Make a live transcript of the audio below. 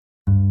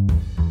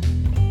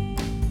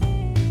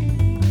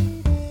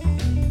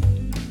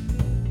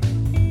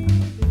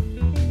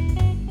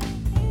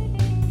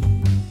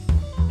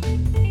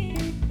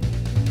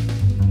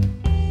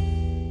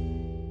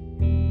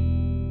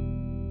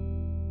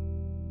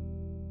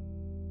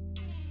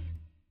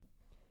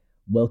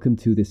Welcome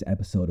to this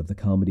episode of the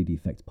Comedy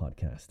Defect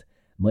podcast.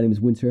 My name is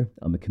Winter,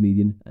 I'm a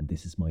comedian, and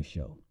this is my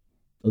show.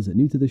 Those that are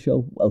new to the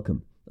show,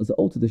 welcome. Those that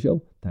are old to the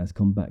show, thanks,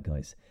 come back,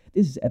 guys.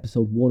 This is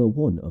episode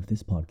 101 of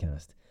this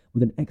podcast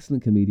with an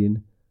excellent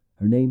comedian.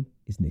 Her name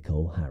is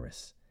Nicole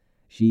Harris.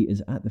 She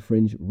is at the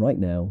Fringe right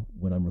now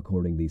when I'm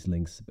recording these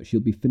links, but she'll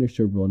be finished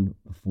her run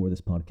before this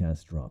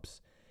podcast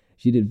drops.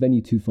 She did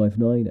Venue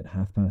 259 at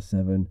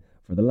 7:30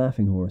 for the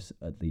Laughing Horse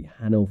at the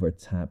Hanover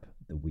Tap,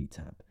 the Wee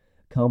Tap.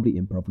 Comedy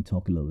improv, we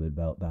talk a little bit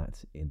about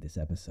that in this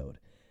episode.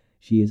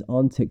 She is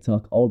on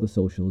TikTok, all the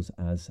socials,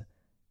 as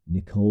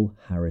Nicole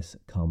Harris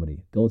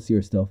Comedy. Go and see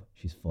her stuff.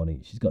 She's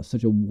funny. She's got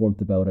such a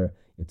warmth about her.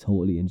 You'll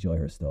totally enjoy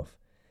her stuff.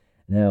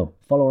 Now,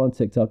 follow her on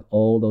TikTok,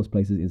 all those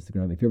places,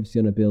 Instagram. If you ever see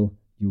her on a bill,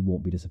 you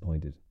won't be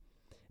disappointed.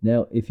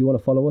 Now, if you want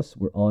to follow us,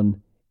 we're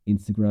on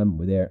Instagram.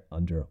 We're there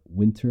under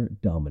Winter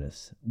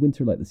Dominus.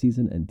 Winter like the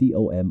season, and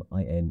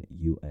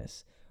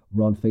DOMINUS.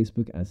 We're on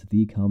Facebook as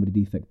The Comedy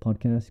Defect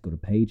Podcast. You go to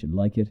page and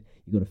like it.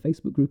 You go to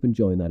Facebook group and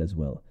join that as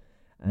well.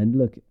 And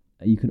look,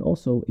 you can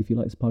also, if you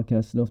like this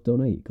podcast enough,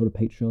 donate. Go to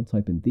Patreon,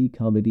 type in The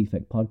Comedy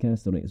Defect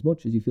Podcast. Donate as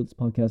much as you feel this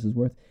podcast is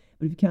worth.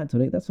 But if you can't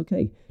donate, that's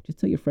okay. Just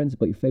tell your friends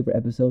about your favourite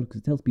episode because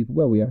it tells people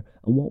where we are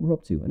and what we're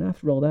up to. And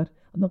after all that,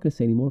 I'm not going to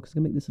say any more because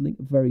I'm going to make this link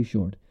very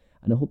short.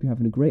 And I hope you're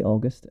having a great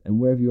August. And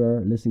wherever you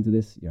are listening to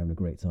this, you're having a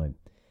great time.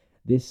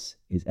 This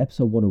is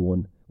episode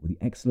 101 with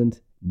the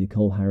excellent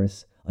Nicole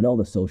Harris on all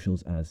the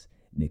socials as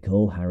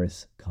Nicole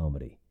Harris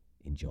Comedy.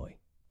 Enjoy.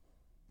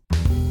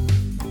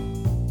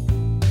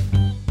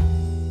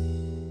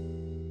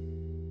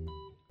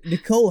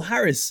 Nicole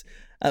Harris,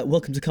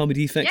 welcome to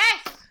Comedy Defect.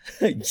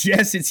 Yes!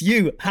 Yes, it's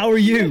you. How are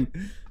you?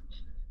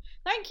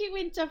 Thank you,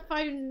 Winter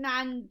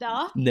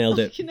Phonander. Nailed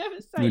it. I can never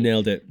say You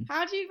nailed it.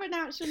 How do you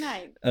pronounce your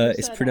name?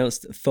 It's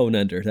pronounced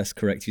Phonander. That's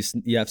correct. You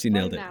absolutely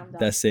nailed it. Phonander.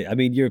 That's it. I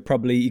mean, you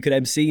could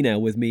MC now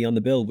with me on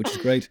the bill, which is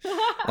great.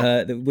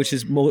 Which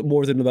is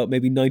more than about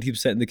maybe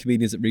 90% of the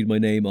comedians that read my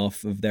name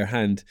off of their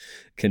hand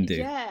can do.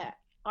 Yeah.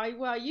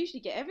 I usually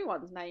get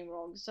everyone's name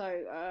wrong,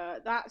 so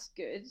that's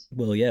good.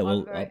 Well, yeah.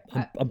 Well,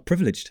 I'm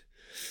privileged.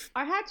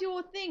 I had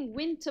your thing,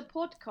 Winter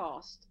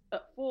Podcast,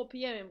 at 4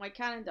 p.m. in my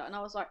calendar, and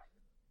I was like,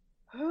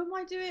 who am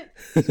I doing?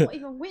 It's not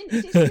even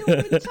winter. It's still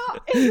winter.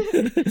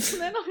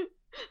 And then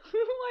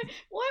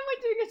why am I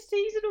doing a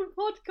seasonal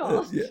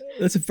podcast? Yeah,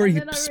 that's a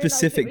very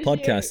specific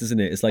podcast, isn't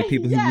it? It's like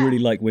people who really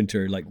like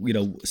winter, like,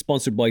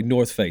 sponsored by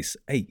North Face.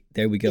 Hey,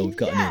 there we go. We've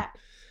got an in.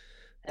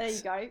 There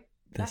you go.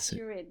 That's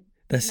your in.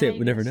 That's it.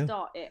 We never know.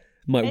 Start it.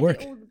 Might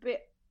work. All the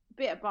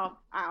bit above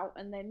out,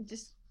 and then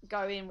just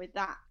go in with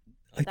that.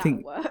 I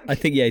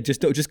think yeah,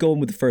 just go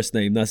on with the first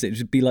name. That's it.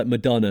 Just be like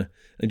Madonna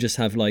and just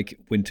have like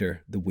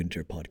Winter, the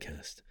Winter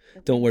Podcast.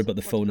 Don't worry about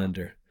the phone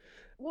under.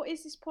 What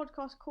is this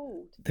podcast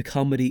called? The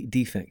Comedy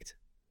Defect.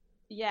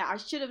 Yeah, I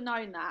should have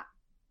known that,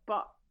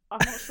 but I'm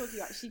not sure if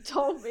you actually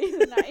told me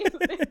the name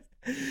of it.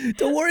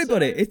 Don't worry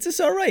about it. It's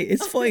just all right.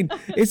 It's fine.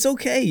 It's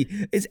okay.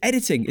 It's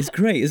editing. It's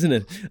great, isn't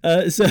it?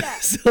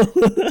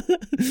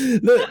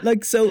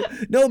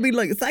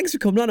 Thanks for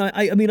coming on.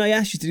 I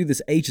asked you to do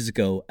this ages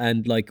ago,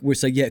 and like we're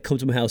saying, yeah, come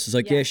to my house. It's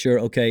like, yeah, sure,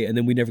 okay, and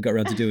then we never got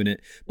around to doing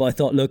it. But I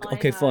thought, look,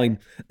 okay, fine.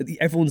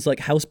 Everyone's like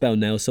housebound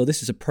now, so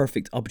this is a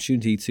perfect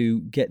opportunity to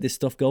get this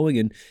stuff going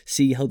and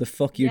see how the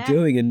fuck you're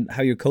doing and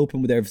how you're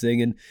coping with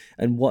everything,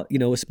 and what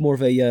it's more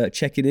of a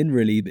checking in.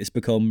 Really, it's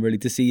become really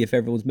to see if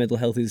everyone's mental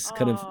health is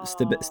kind of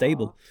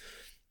stable.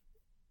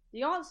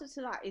 The answer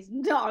to that is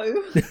no.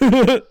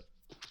 Mental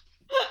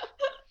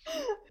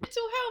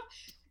health.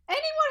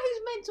 Anyone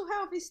whose mental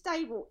health is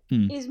stable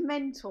is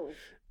mental.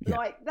 Yeah.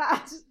 Like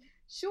that's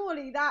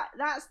surely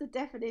that's the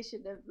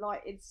definition of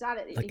like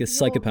insanity. Like if a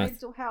psychopath.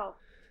 Mental health.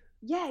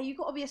 Yeah, you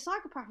got to be a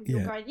psychopath if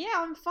you're going,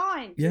 I'm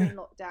fine during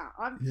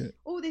lockdown.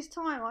 All this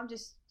time I'm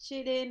just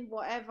chilling,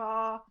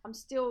 whatever. I'm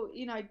still,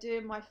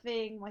 doing my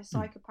thing, my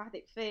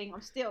psychopathic thing.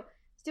 I'm still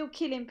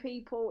killing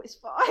people. It's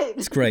fine.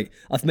 It's great.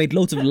 I've made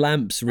loads of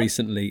lamps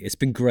recently. It's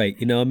been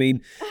great. And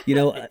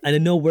I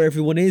know where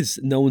everyone is.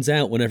 No one's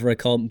out whenever I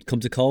come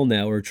to call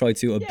now or try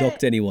to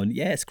abduct anyone.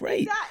 Yeah, it's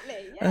great.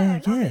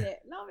 Exactly.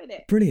 Loving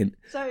it. Brilliant.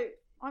 So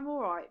I'm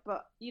all right,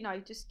 but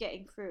just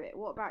getting through it.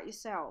 What about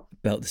yourself?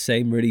 About the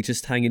same, really.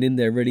 Just hanging in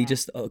there, really.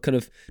 Just kind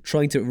of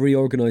trying to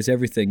reorganize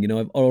everything.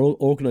 I've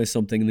organized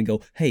something and then go,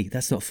 hey,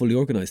 that's not fully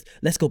organized.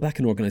 Let's go back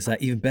and organize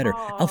that even better.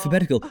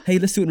 Alphabetical. Hey,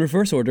 let's do it in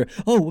reverse order.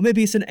 Oh, well,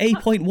 maybe it's an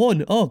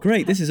A.1. Oh,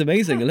 great. This is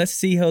amazing. And let's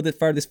see how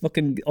far this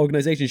fucking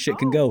organization shit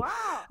can go.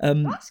 Wow.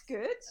 That's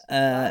good.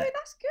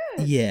 That's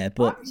good. Yeah,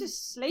 but I'm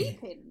just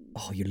sleeping.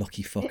 Oh, you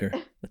lucky fucker.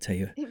 I tell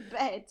you. In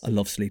bed. I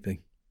love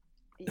sleeping.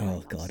 Yeah,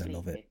 oh God, I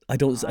love it. I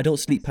don't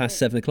sleep past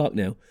 7 o'clock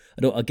now.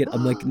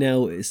 I'm like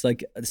now it's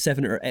like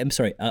 7 or I'm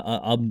sorry.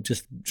 I'm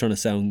just trying to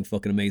sound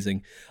fucking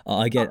amazing.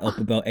 I get up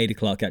about 8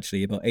 o'clock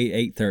actually, about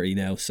 8:30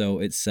 now. So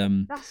it's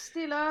That's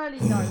still early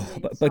though.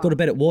 But I go to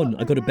bed at 1.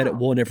 I go to bed at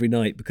 1 every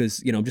night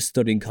because I'm just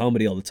studying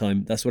comedy all the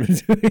time. That's what I'm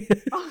doing.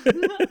 I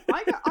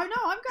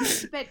know. I'm going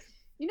to bed.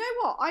 You know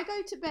what? I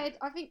go to bed.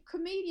 I think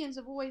comedians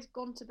have always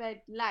gone to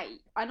bed late,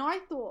 and I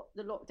thought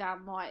the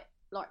lockdown might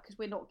because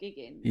we're not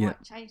gigging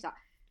might change that.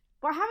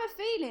 But I have a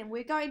feeling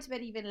we're going to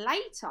bed even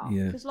later.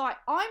 Because, like,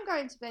 I'm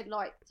going to bed,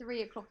 like,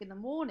 3 o'clock in the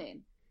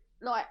morning.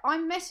 Like,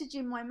 I'm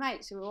messaging my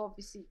mates who are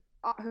obviously,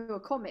 who are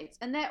comics,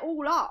 and they're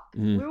all up.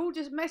 We're all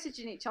just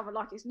messaging each other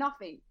like it's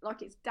nothing,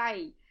 like it's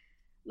day.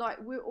 Like,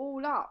 we're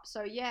all up.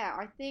 So, yeah,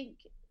 I think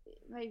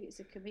maybe it's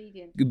a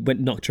comedian. Went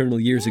nocturnal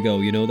years ago,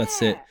 you know,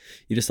 that's it.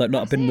 You're just like,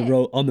 not been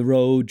on the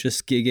road,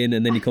 just gigging,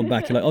 and then you come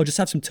back, you're like, oh, just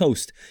have some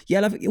toast.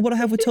 Yeah, what I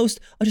have with toast?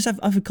 I'll just have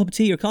a cup of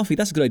tea or coffee.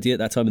 That's a good idea at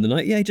that time of the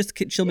night. Yeah, just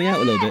chill me out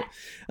a little bit.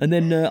 And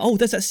then,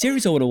 there's that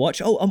series I want to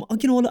watch. Oh,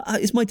 you know what?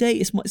 It's my day.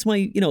 It's my,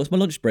 you know, it's my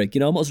lunch break. You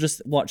know, I might as well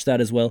just watch that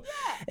as well.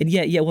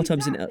 Yeah. And what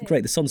time's in?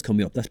 Great, the sun's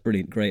coming up. That's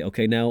brilliant. Great.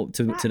 Okay, now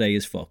today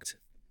is fucked.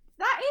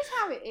 That is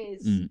how it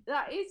is.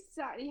 That is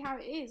exactly how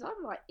it is.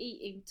 I'm like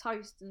eating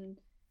toast and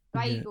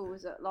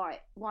bagels at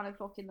like 1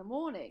 o'clock in the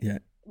morning. Yeah.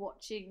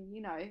 Watching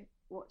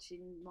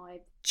my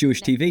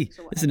Jewish TV,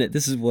 isn't it?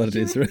 This is what it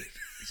is, right?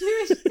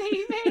 Jewish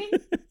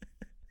TV.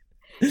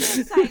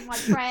 Saying my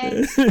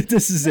prayers.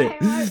 This is it.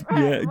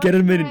 Yeah, get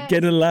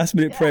a last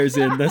minute prayers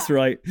in. That's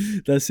right.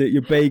 That's it.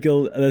 Your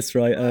bagel. That's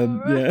right.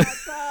 Yeah.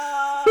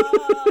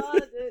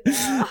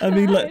 I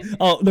mean, like,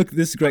 oh, look,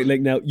 this is a great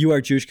link. Now, you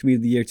are Jewish Comedian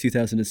of the Year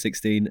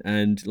 2016,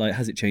 and like,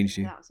 has it changed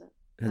you? Has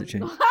it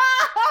changed?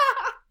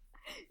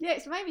 Yeah,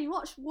 it's made me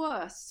much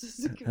worse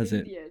as a comedian. Has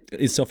it?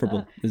 It's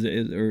sufferable. Is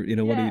it? Or, you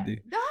know, what do you do?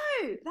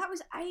 No, that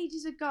was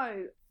ages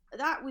ago.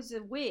 That was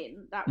a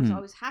win. I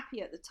was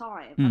happy at the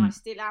time, and I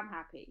still am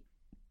happy.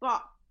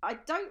 But I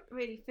don't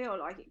really feel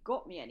like it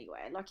got me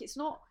anywhere. Like, it's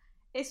not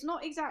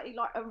exactly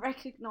like a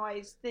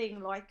recognised thing.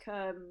 Like,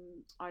 I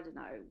don't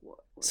know.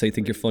 So you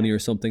think you're funny or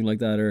something like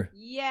that, or?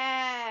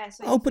 Yeah.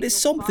 So but it's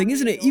something,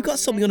 isn't it? You got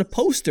something on a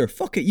poster.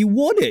 Fuck it, you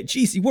won it.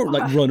 Jeez, you weren't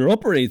like runner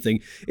up or anything.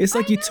 It's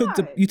like you took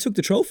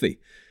the trophy.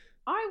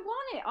 I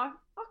won it. I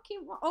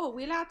fucking won. Oh, are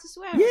we allowed to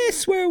swear? Yeah,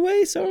 swear away.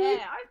 It's all right.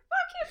 Yeah, I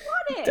fucking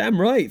won it. Damn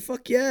right.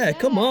 Fuck yeah.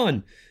 Come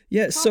on.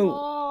 Yeah. Come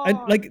on. And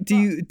like,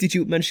 did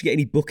you manage to get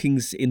any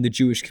bookings in the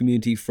Jewish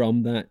community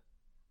from that?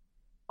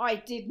 I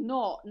did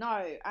not,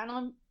 no.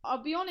 And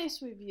I'll be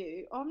honest with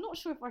you, I'm not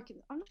sure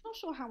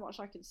how much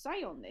I can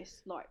say on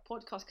this like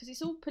podcast, because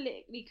it's all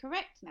politically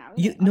correct now.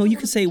 You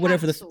can say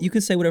whatever the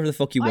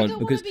fuck you want. I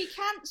don't want to be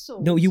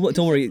cancelled. No,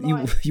 don't worry.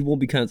 You won't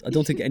be cancelled. I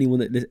don't think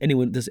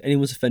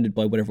anyone's offended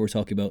by whatever we're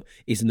talking about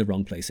is in the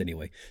wrong place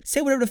anyway.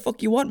 Say whatever the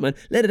fuck you want, man.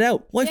 Let it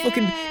out. Why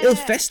fucking it'll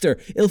fester,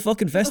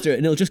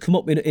 and it'll just come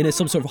up in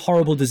some sort of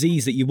horrible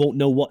disease that you won't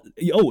know what.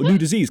 Oh, a new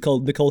disease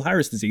called Nicole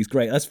Harris disease.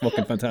 Great, that's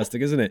fucking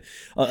fantastic, isn't it?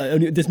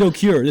 There's no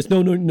cure. There's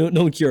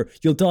no cure.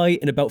 You'll die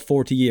in about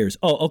 40 years.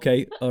 Oh,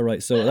 okay. All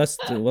right. So that's,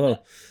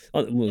 well,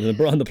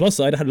 on the plus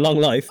side, I had a long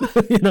life,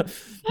 you know.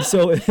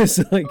 So it's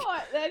like... All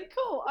right then,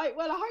 cool.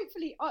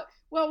 Hopefully...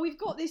 we've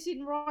got this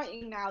in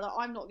writing now that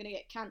I'm not going to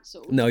get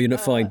cancelled. No, you're not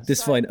fine. This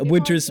is fine.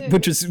 Winter's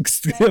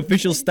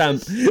official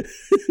stamp.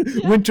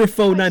 Winter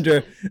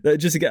Phonander.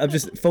 Just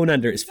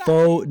Phonander. It's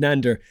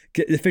Phonander.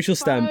 Official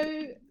stamp.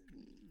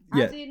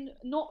 As in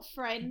not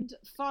friend,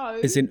 foe.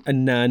 As in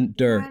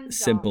Anander.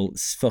 Simple.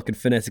 It's fucking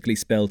phonetically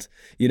spelled.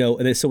 You know,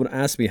 and then someone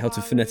asked me how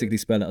to phonetically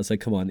spell it. I was like,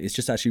 come on, it's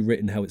just actually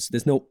written how it's,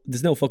 there's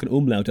no fucking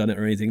umlaut on it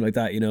or anything like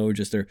that, you know,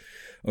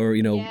 or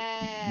you know.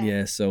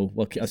 Yeah, so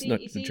it's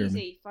not it's German.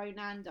 Easy,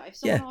 Phonander. If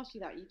someone asks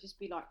you that, you just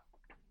be like,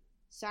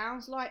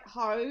 sounds like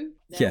hoe.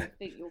 They'll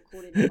think you're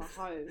calling them a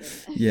hoe.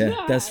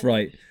 Yeah, that's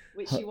right.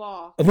 Which you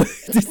are.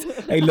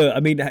 Hey, look, I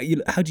mean,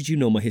 how did you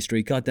know my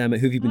history? God damn it,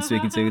 who have you been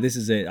speaking to? This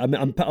is it.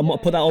 I'm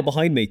put that all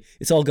behind me.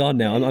 It's all gone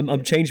now.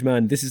 I'm changed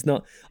man. This is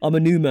not. I'm a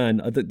new man.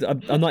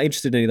 I'm not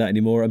interested in any of that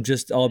anymore. I'm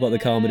just all about the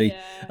comedy.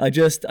 Yeah. I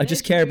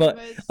just care about.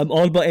 I'm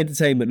all about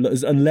entertainment.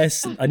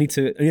 Unless I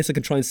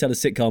can try and sell a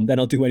sitcom, then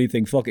I'll do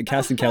anything. Fuck it,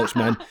 casting couch,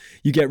 man.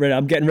 You get ready.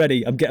 I'm getting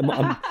ready. I've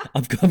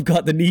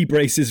got the knee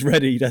braces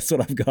ready. That's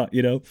what I've got.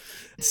 You know.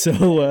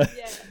 So.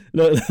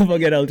 Look,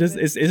 fucking hell,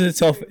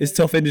 it's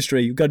tough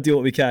industry. We've got to do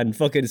what we can.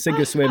 Fucking sink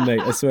or swim, mate,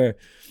 I swear.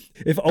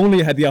 If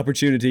only I had the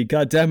opportunity.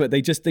 God damn it,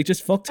 they just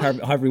fucked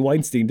Harvey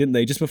Weinstein, didn't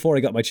they? Just before I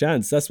got my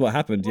chance. That's what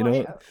happened, you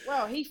know.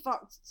 Well, he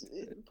fucked.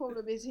 The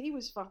problem is he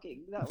was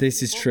fucking.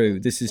 This is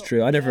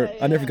true. I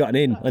never gotten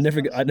in. I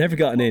never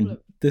gotten in.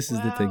 This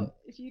is the thing.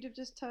 If you'd have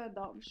just turned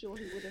up, I'm sure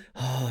he would have.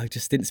 Oh, I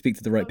just didn't speak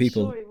to the right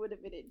people. I'm sure he would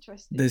have been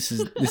interested. This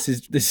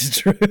is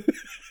true.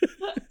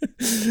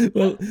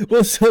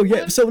 well, so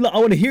yeah. So look, I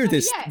want to hear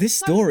this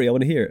story. I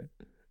want to hear it.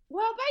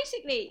 Well,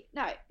 basically,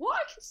 no. What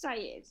I can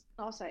say is,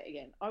 I'll say it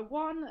again. I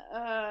won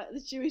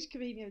the Jewish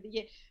Comedian of the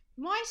Year.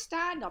 My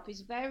stand-up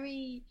is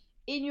very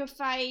in your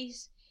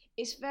face.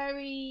 It's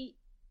very.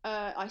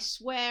 I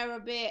swear a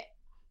bit.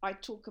 I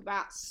talk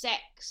about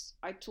sex.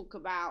 I talk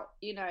about,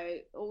 you know,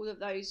 all of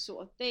those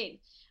sort of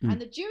things.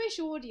 And the Jewish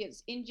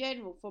audience in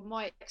general, from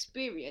my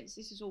experience,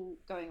 this is all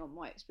going on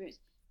my experience,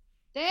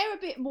 they're a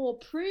bit more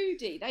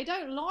prudy. They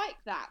don't like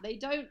that. They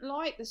don't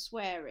like the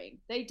swearing.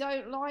 They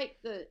don't like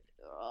the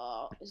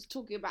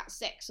talking about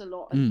sex a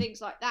lot and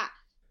things like that.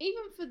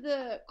 Even for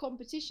the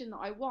competition that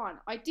I won,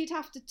 I did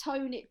have to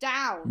tone it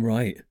down.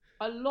 Right.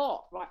 a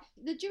lot, right?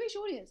 The Jewish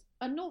audience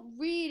are not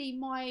really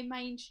my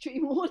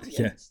mainstream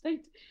audience. Yeah.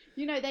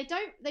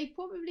 They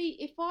probably,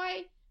 if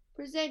I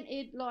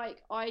presented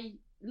like I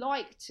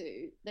like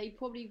to, they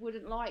probably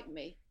wouldn't like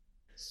me.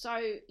 So,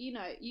 you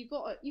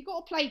got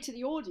to play to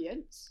the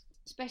audience,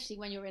 especially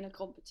when you're in a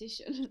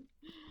competition.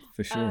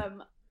 For sure.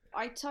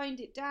 I toned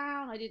it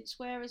down. I didn't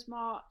swear as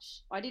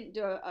much. I didn't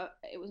do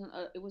it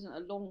wasn't a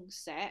long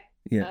set.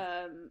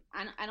 Yeah.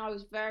 And I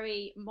was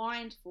very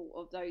mindful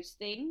of those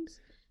things.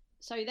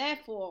 So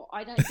therefore,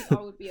 I don't think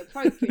I would be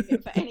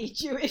appropriate for any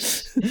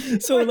Jewish.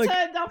 So I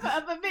turned up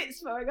at a bar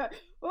mitzvah, I go,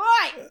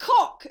 right,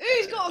 cock.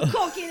 Who's got a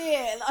cock in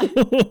here? Like,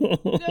 you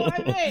know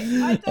what I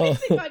mean? I don't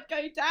think I'd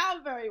go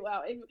down very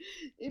well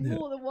in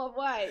more than one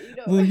way. You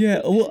know. Well,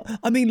 yeah. Well,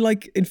 I mean,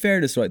 like, in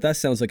fairness, right? That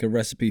sounds like a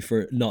recipe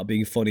for not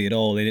being funny at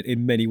all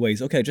in many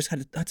ways. Okay, just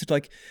had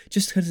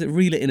to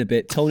reel it in a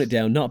bit, tone it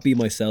down, not be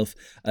myself,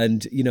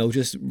 and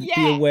just be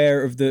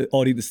aware of the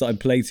audience that I'm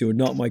playing to, and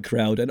not my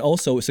crowd. And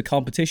also, it's a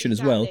competition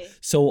as well.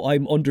 So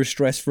I'm under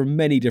stress from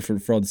many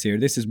different fronts here.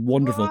 This is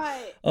wonderful.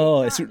 Right,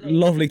 It's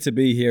lovely to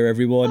be here,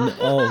 everyone.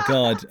 Oh,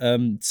 God.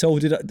 So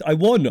I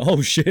won.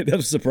 Oh, shit. That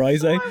was a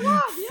surprise, eh?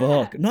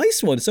 Fuck.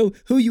 Nice one. So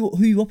who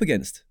you up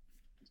against?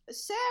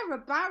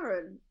 Sarah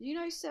Barron. You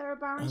know Sarah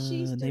Barron?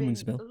 She's doing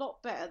a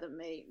lot better than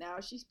me now.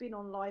 She's been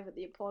on Live at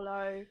the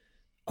Apollo.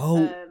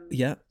 Oh,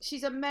 yeah.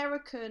 She's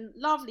American.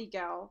 Lovely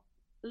girl.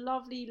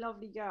 Lovely,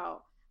 lovely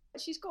girl.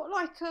 She's got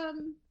like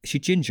Is she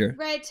ginger?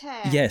 Red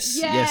hair. Yes,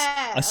 yes.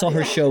 I saw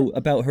her show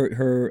about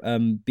her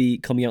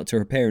coming out to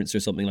her parents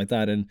or something like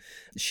that, and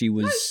she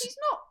was. No, she's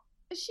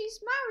not. She's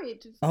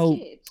married. Oh,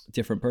 kid.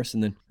 Different person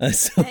then.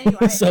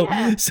 Anyway,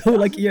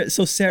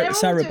 So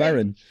Sarah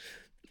Barron.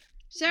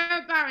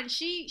 Sarah Barron.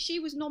 She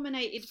was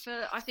nominated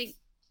for, I think,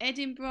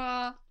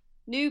 Edinburgh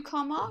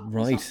Newcomer.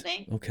 Right. Or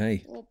something.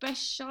 Okay. Or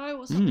Best Show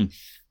or something.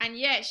 And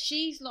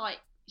she's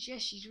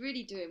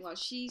really doing well.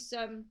 She's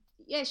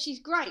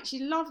great.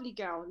 She's a lovely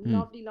girl.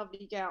 Lovely,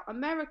 lovely girl.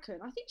 American.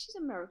 I think she's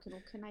American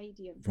or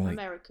Canadian. Right.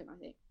 American, I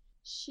think.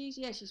 She's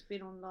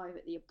been on Live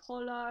at the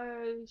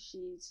Apollo.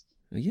 She's...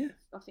 I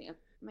think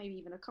maybe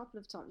even a couple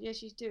of times. Yeah,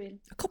 she's doing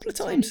a couple of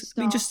times.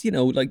 I mean, just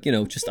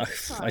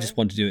I just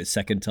want to do it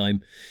second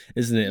time,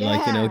 isn't it?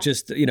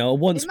 Yeah.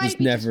 Once was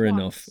never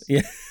enough.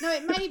 Yeah. No,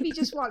 it may be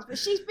just once, but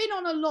she's been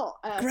on a lot.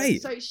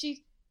 Great. So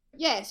she's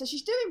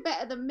doing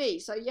better than me.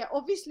 So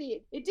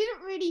obviously it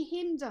didn't really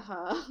hinder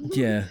her.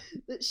 Yeah.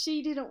 that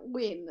she didn't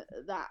win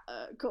that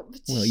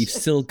competition. Well, you've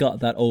still got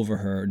that over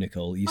her,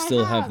 Nicole. You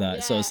still have that.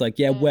 Yeah, so it's like,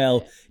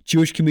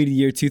 Jewish Comedian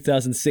Year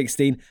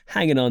 2016,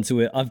 hanging on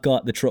to it. I've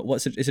got the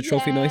is a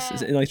trophy nice?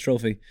 Is it a nice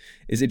trophy?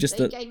 Is it just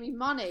they gave me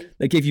money?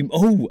 They gave you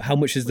how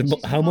much is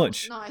how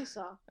much?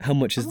 Nicer. How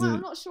much is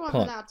I'm not sure I'm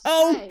allowed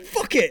to say.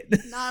 Fuck it.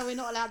 No, we're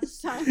not allowed to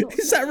say.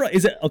 Is that right?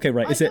 Is it okay?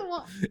 Right? Is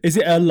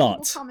it a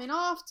lot? Coming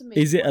after me.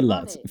 Is it a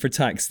lot for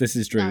tax? This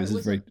is true. No, this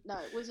is very. No,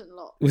 it wasn't a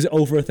lot. Was it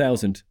over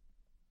 1,000?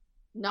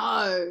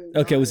 No.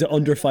 Okay, was it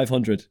under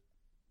 500?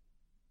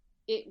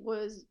 It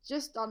was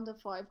just under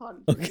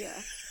 500. Okay.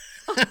 Yeah.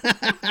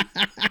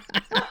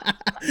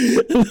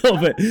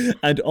 Love it.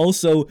 And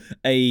also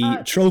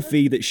a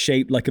trophy that's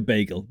shaped like a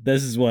bagel.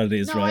 This is what it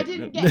is, no, right? I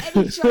didn't get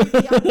any trophy.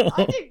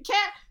 I didn't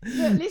care.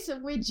 Look,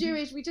 listen, we're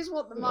Jewish. We just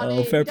want the money.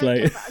 Oh, fair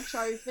play. We don't care about a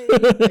trophy.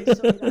 No,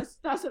 sorry,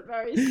 that's a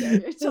very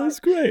stereotype. That's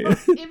great.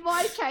 But in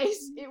my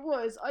case, it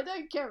was. I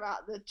don't care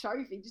about the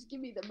trophy. Just give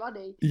me the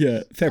money.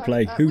 Yeah, fair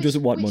play. Who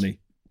doesn't want money?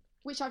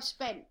 Which I've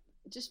spent.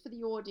 Just for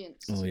the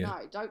audience to know,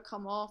 don't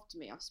come after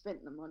me. I've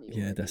spent the money.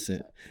 Yeah, that's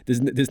it.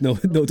 There's no,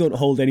 don't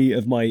hold any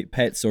of my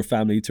pets or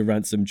family to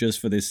ransom just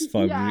for this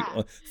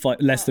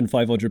less than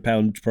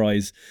 £500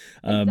 prize.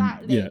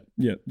 Exactly.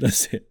 Yeah,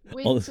 that's it.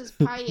 Winter's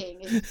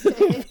paying.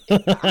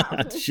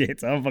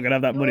 Shit, I don't fucking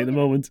have that money at the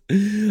moment.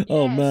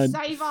 Oh man,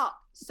 save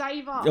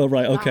up. Oh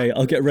right, okay.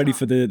 I'll get ready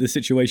for the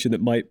situation that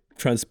might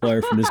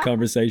transpire from this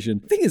conversation.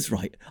 The thing is,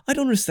 right, I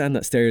don't understand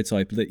that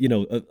stereotype that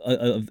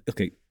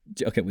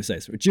okay, we'll say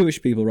this.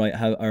 Jewish people, right,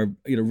 are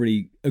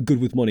really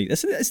good with money.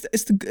 Isn't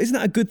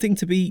that a good thing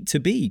to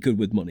be good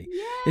with money?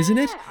 Yeah, isn't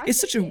it? It's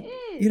such a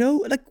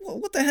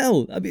what the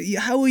hell? I mean,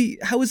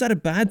 how is that a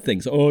bad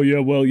thing? So,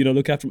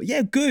 look after me.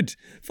 Yeah, good,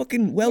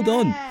 fucking well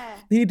done.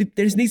 There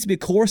needs to be a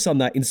course on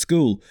that in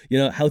school.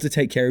 How to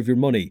take care of your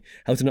money,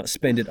 how to not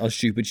spend it on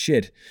stupid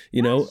shit.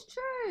 That's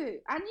true.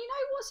 And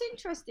what's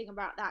interesting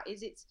about that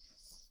is it's.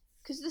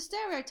 Because the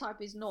stereotype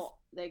is not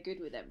they're good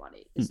with their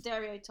money. The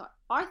stereotype,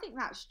 I think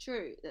that's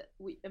true. That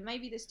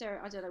maybe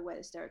I don't know where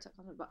the stereotype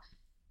comes from, but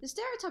the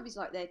stereotype is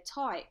like they're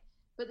tight.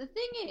 But the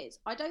thing is,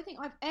 I don't think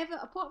I've ever,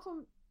 apart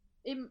from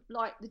in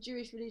like the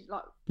Jewish religion,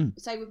 like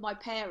say with my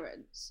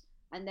parents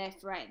and their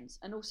friends,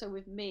 and also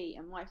with me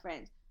and my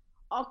friends,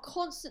 are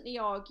constantly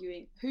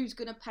arguing who's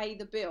going to pay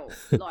the bill.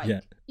 Like,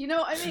 you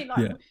know what I mean?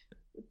 Like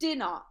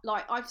dinner.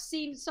 Like I've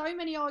seen so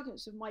many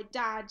arguments with my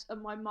dad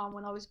and my mum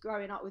when I was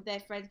growing up with their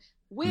friends.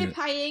 We're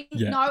paying.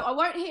 No, I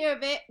won't hear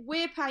of it.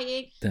 We're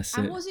paying. That's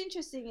and it. What's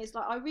interesting is,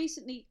 like, I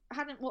recently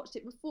hadn't watched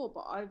it before,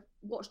 but I've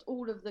watched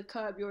all of the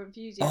Curb Your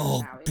Enthusiasm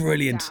now.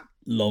 Brilliant.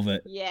 Love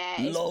it. Yeah,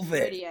 it's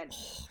brilliant.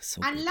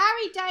 So and good.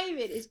 Larry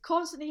David is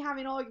constantly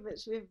having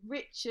arguments with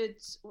Richard,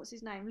 what's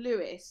his name,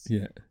 Lewis,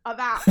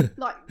 about,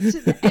 like, to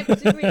the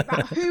nth degree,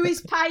 about who is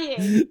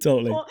paying.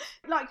 Totally. For,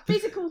 like,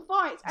 physical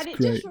fights. And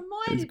just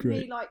reminded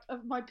me, like,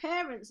 of my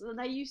parents, and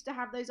they used to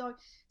have those,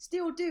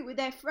 still do with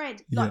their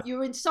friend, like,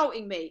 you're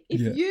insulting me.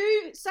 If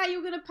you say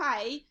you're going to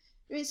pay,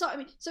 you're insulting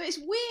me. So it's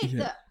weird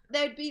that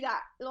there'd be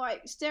that,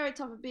 like,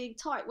 stereotype of being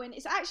tight when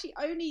it's actually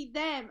only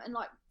them, and,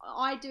 like,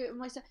 I do it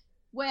myself,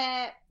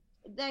 where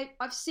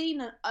I've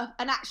seen an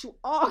actual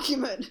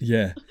argument.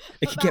 Yeah,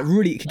 it could get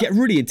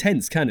really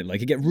intense, can it?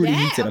 Like, it get really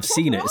heated. I've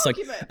seen it. It's like,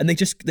 and I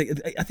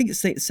think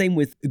it's the same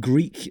with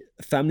Greek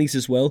families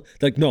as well.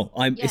 Like, no,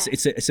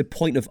 it's a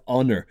point of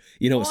honor.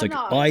 You know, it's like,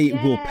 I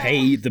will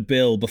pay the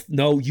bill. But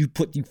no, you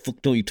touch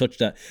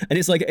that. And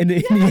it's like, in the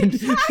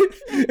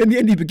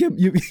end,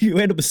 you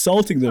end up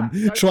assaulting them,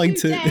 trying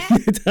to.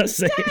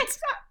 That's it.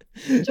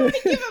 Do you want me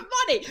to give him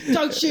money?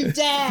 Don't you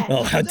dare!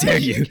 Oh, how dare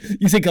you!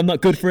 You think I'm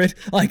not good for it?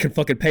 I can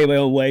fucking pay my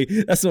own way.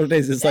 That's what it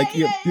is. It's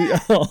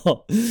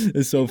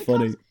it's so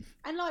funny.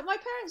 And, like, my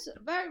parents are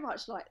very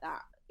much like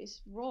that.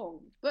 It's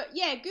wrong, but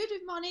good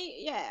with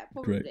money. Yeah,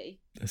 probably. Great.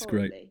 That's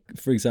great.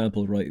 For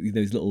example, right,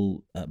 those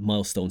little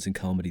milestones in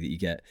comedy that you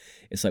get.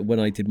 It's like when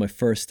I did my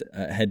first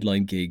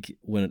headline gig.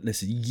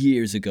 This is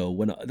years ago.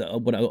 When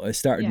I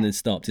started and then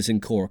stopped. It's in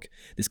Cork.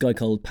 This guy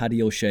called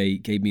Paddy O'Shea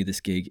gave me this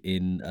gig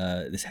in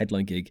this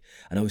headline gig,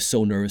 and I was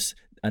so nervous.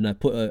 And I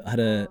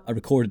I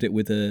recorded it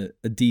with a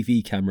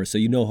DV camera, so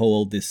you know how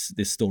old this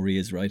story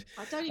is, right?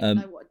 I don't even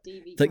know what a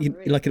DV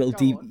camera is. Like a little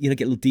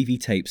get little DV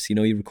tapes, you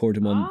record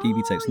them on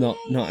DV tapes, not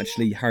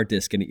actually hard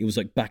disk, and it was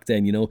like back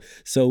then,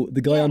 So the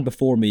guy on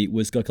before me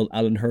was a guy called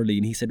Alan Hurley,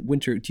 and he said,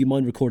 "Winter, do you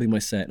mind recording my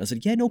set?" And I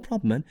said, "Yeah, no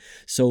problem, man."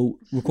 So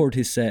recorded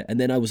his set, and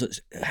then I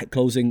was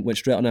closing, went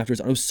straight on afterwards,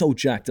 and I was so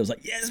jacked. I was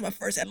like, "Yeah, this is my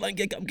first headline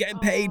gig. I'm getting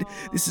paid.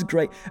 This is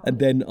great." And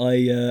then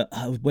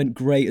I went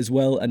great as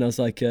well, and I was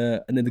like,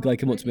 and then the guy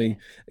came up to me,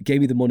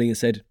 gave me the money and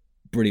said,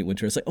 "Brilliant,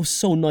 Winter." It's like, oh,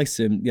 so nice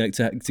of him,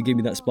 to give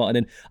me that spot. And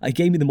then I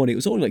gave me the money. It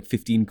was only like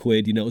 15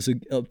 quid, it was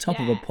up top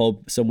of a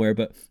pub somewhere,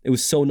 but it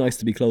was so nice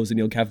to be closed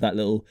and have that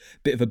little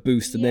bit of a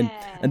boost. And then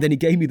he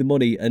gave me the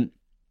money, and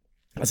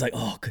I was like,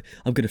 oh,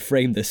 I'm going to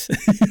frame this.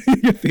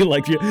 You feel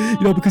like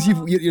because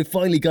you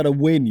finally got a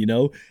win,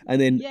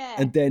 and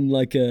then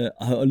like I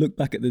look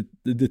back at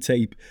the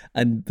tape,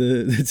 and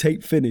the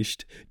tape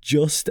finished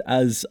just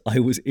as I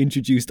was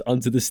introduced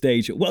onto the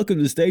stage. "Welcome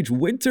to the stage,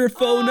 Winter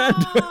Phone."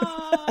 That's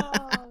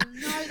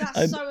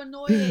so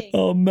annoying.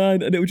 Oh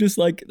man, and it was just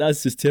like,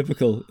 that's just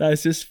typical.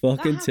 That's just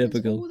fucking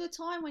typical. All the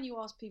time when you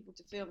ask people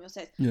to film your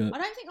sets. I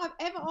don't think I've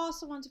ever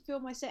asked someone to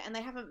film my set and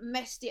they haven't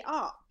messed it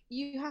up.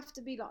 You have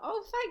to be like,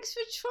 "Oh, thanks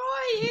for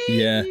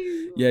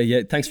trying."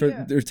 Yeah. Thanks for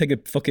taking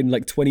fucking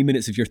like 20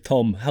 minutes of your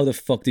thumb. How the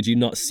fuck did you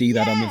not see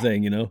that on the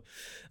thing?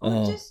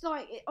 Or just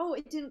like,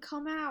 it didn't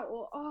come out,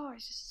 or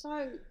it's just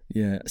so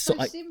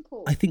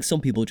simple. I think some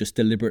people just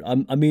deliberate.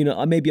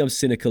 Maybe I'm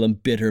cynical and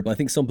bitter, but I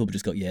think some people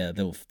just go,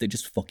 they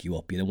just fuck you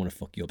up. They want to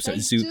fuck you up. Start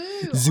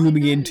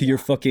zooming into your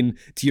fucking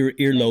your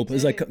earlobe.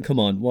 It's like, come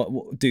on,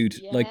 what dude?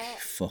 Like,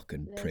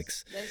 fucking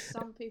pricks. There's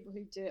some people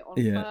who do it on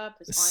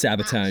purpose.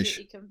 Sabotage. I'm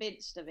absolutely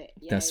convinced of it.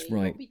 That's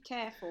right. Be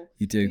careful.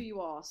 You do. Who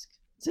you ask.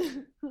 Go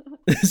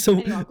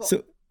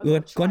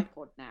on.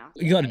 Now.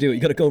 You got to do it.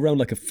 You got to go around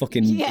like a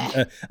fucking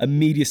a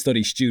media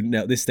studies student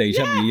now at this stage,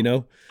 haven't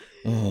you?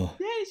 Oh.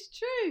 Yeah, it's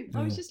true.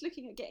 I was just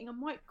looking at getting a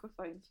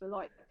microphone for,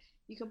 like,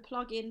 you can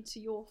plug into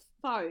your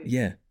phone.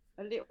 Yeah.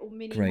 A little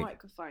mini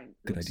microphone.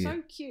 Good idea.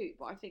 So cute,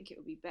 but I think it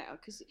would be better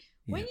because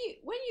when you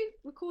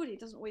record it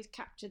doesn't always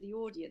capture the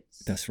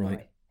audience. That's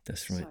right.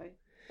 That's right. So,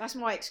 that's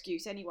my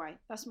excuse anyway.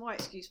 That's my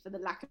excuse for the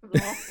lack of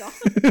laughter.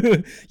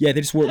 Yeah,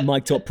 they just weren't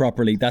mic'd up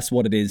properly. That's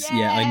what it is.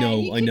 Yeah, I know.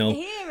 You can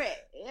hear it.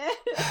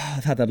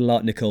 I've had that a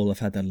lot, Nicole. I've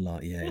had that a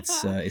lot. Yeah,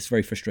 it's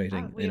very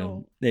frustrating.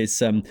 It's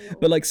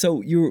but like,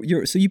 so you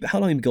how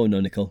long have you been going now,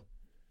 Nicole?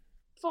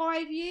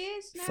 5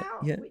 years now.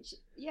 5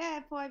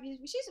 years,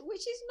 which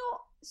is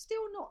not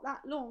that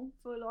long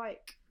for,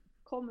 like,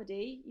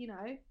 comedy.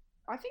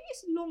 I think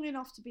it's long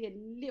enough to be a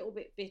little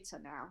bit bitter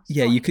now.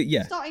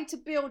 Starting to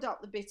build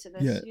up the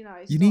bitterness.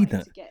 You need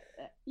that to get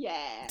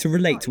there. To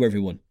relate to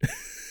everyone.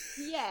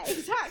 Yeah,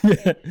 exactly.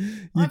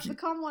 I've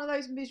become one of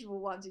those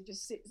miserable ones who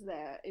just sits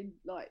there in,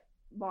 like,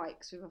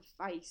 mics with a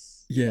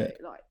face. Yeah.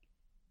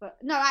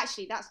 But no,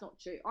 actually, that's not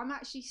true. I'm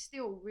actually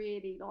still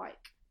really,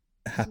 like,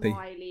 happy,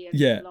 smiley and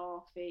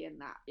laughy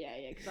and that.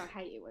 Yeah, because I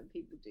hate it when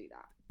people do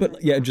that.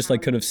 But just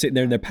like kind of sitting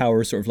there in their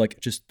power, sort of like,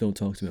 just don't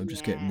talk to me. I'm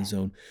just getting in the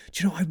zone.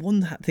 Do you know,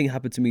 one thing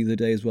happened to me the other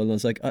day as well. And I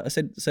was like, I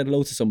said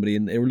hello to somebody,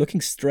 and they were looking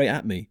straight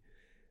at me,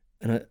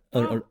 and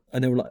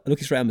they were like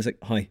looking straight at me. I was like,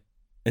 "Hi,"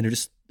 and they're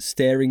just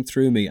staring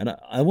through me, and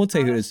I won't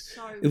tell you who it is.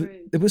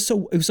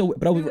 So it was so,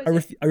 but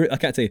I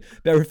can't tell you.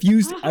 But I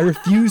refused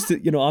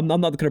to. I'm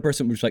not the kind of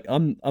person who's like,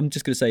 I'm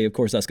just gonna say, of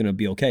course that's gonna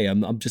be okay. I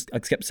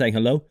kept saying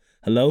hello.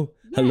 hello,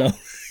 Yeah. hello.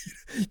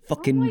 Oh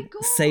Fucking my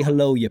God. say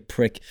hello, you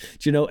prick.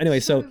 Do you know? Anyway,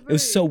 so rude. it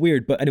was so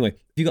weird. But anyway,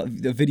 you got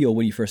the video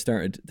when you first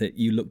started that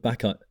you look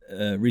back at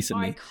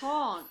recently. I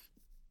can't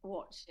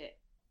watch it.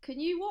 Can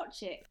you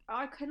watch it?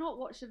 I cannot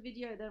watch the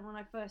video then when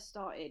I first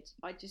started.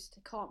 I just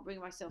can't bring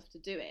myself to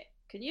do it.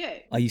 Can you?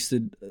 I used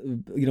to,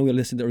 I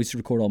used to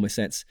record all my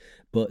sets,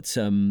 but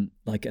and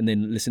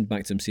then listen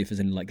back to them, see if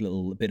there's any like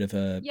little bit of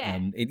a,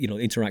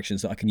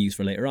 interactions that I can use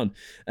for later on.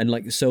 And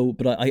like, so,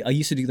 but I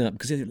used to do that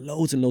because there's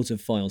loads and loads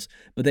of files,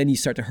 but then you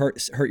start to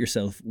hurt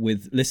yourself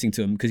with listening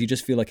to them because you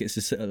just feel like it's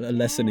just a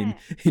lesson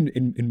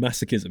in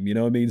masochism, you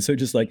know what I mean? So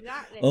just like,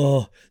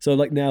 exactly. So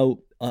like now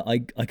I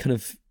kind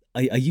of,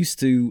 I used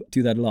to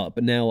do that a lot,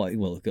 but now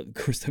of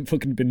course there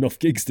fucking been enough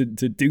gigs to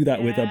do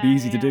that with. That'd be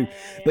easy to do.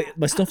 But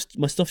my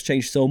stuff's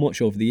changed so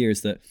much over the years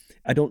that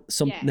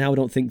now I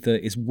don't think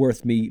that it's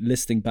worth me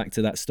listening back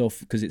to that stuff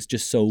because it's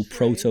just so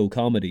proto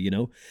comedy, you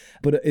know.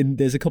 But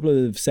there's a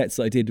couple of sets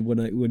that I did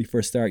when you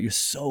first start. You're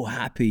so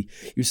happy.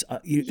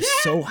 You're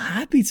so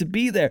happy to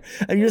be there,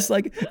 and you're just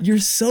like you're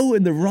so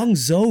in the wrong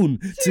zone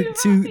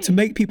to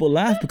make people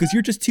laugh because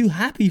you're just too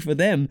happy for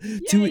them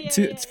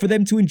for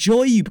them to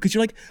enjoy you because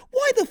you're like,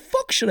 why the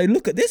fuck should I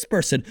look at this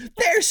person?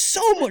 They're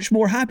so much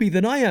more happy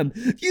than I am.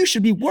 You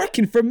should be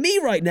working for me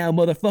right now,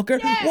 motherfucker.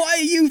 Yeah. Why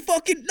are you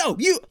fucking... No,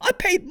 I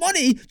paid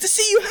money to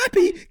see you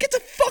happy. Get the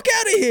fuck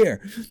out of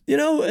here. You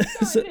know?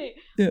 Exactly.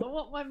 I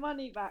want my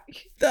money back.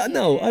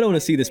 No, I don't want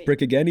to see this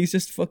prick again. He's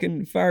just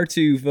fucking far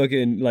too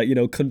fucking,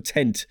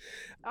 content.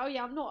 Oh,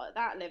 yeah, I'm not at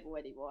that level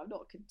anymore. I'm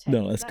not content.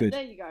 No, that's good.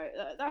 There you go.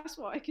 That's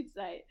what I can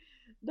say.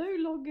 No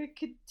longer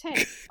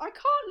content. I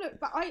can't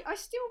look back. I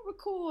still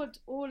record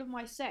all of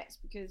my sets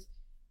because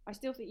I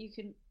still think you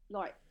can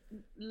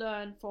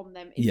learn from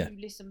them if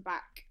you listen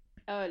back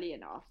early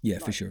enough. Yeah,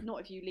 for sure. Not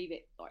if you leave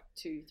it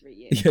 2-3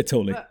 years. Yeah,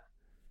 totally.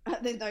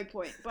 But there's no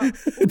point. But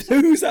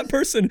who's that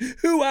person?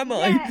 Who am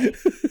I?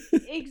 Yeah,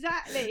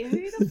 exactly.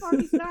 Who the fuck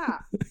is that?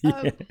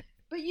 Yeah.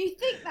 But you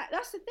think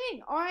that's the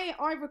thing.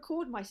 I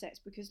record my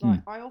sets because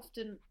I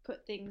often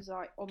put things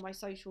on my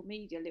social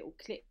media, little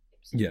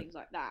clips and things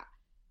like that.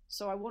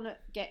 So I want to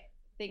get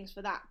things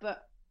for that.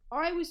 But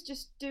I was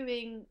just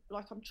doing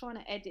I'm trying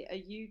to edit a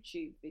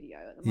YouTube video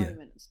at the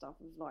moment and stuff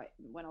of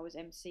when I was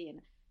MCing.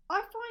 I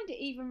find it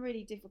even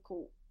really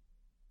difficult,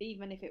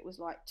 even if it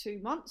was 2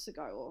 months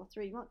ago or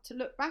 3 months, to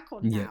look back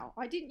on now.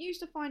 I didn't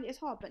used to find it as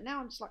hard, but now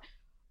I'm just like,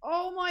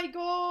 oh my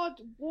God,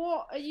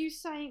 what are you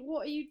saying?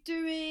 What are you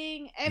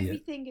doing?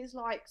 Everything is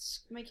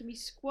making me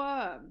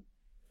squirm.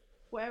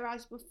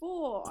 Whereas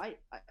before, I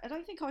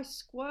don't think I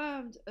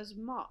squirmed as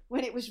much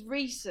when it was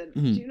recent.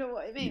 Mm-hmm. Do you know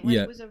what I mean? When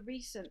it was a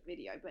recent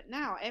video. But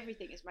now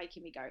everything is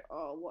making me go,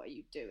 oh, what are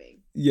you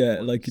doing?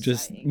 Yeah,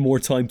 just saying? More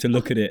time to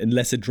look at it and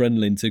less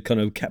adrenaline to kind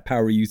of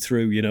power you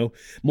through, you know?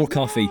 More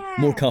coffee.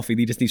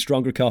 You just need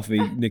stronger coffee,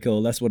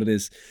 Nicole. That's what it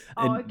is.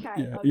 And,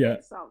 okay. Yeah.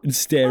 And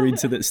stare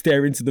into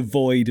the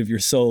void of your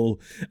soul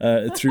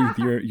through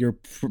your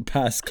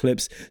past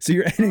clips. So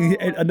you're editing,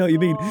 I know what you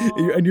mean.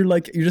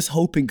 You're just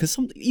hoping, because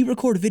you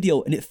record a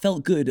video and it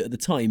felt good at the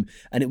time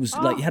and it was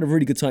you had a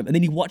really good time, and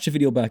then you watch a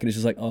video back and it's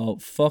just like, oh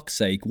fuck's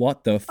sake,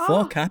 what the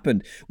fuck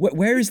happened?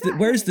 Where's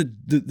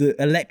the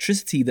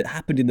electricity that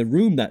happened in the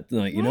room that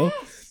night? You know,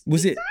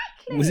 was it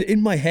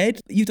in my head?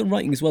 You've done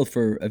writing as well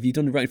have you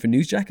done writing for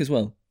Newsjack as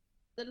well?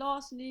 The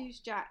last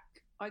Newsjack,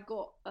 I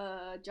got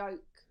a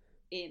joke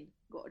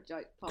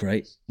published.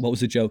 Great. What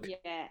was the joke?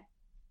 Yeah,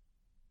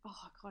 I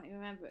can't even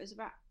remember. It was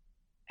about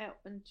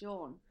Elton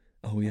John.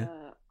 Oh yeah.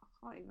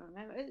 I can't even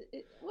remember.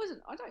 It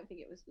wasn't. I don't think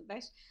it was the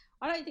best.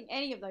 I don't think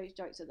any of those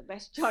jokes are the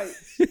best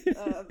jokes. If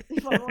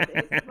I'm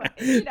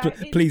honest.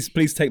 But,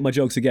 please take my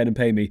jokes again and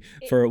pay me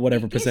for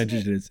whatever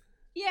percentage it is.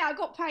 Yeah, I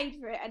got paid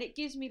for it, and it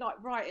gives me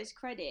writer's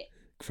credit.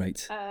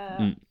 Great.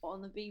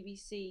 On the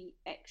BBC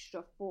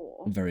Extra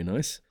 4. Very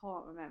nice.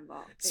 Can't remember.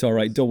 It's all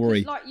right. Don't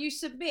worry. You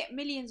submit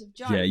millions of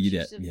jokes. Yeah, you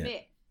did.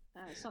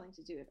 Something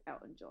to do with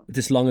Elton John.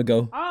 This long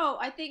ago. Oh,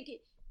 I think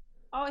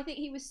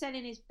he was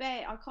selling his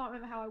bed. I can't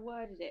remember how I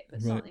worded it,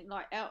 but something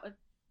like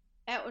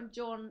Elton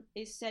John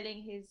is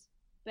selling his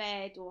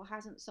bed or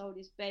hasn't sold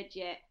his bed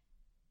yet,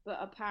 but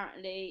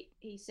apparently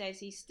he says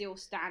he's still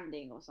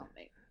standing or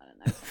something. I don't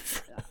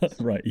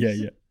know. Right,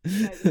 yeah.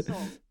 The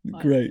song,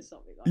 great.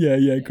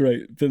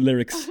 Great. The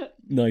lyrics,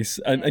 nice.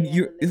 And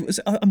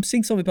I'm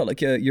seeing something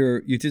about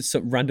you did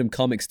some random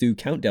comics do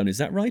countdown. Is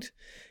that right?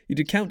 You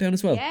did countdown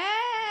as well. Yeah.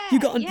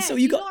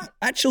 You got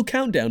actual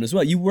countdown as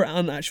well. You were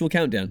on actual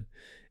countdown.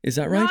 Is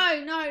that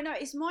right? No.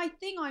 It's my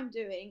thing I'm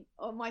doing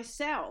on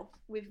myself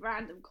with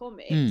random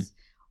comics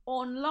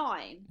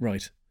online.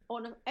 Right.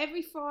 On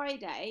every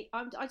Friday.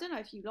 I don't know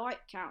if you like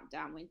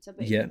Countdown, Winter,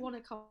 but if you want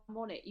to come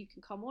on it, you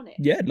can come on it.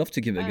 Yeah, I'd love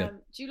to give it a go.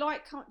 Do you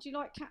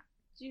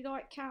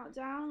like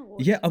Countdown? Or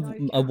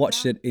I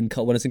watched it when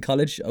I was in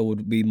college. It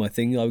would be my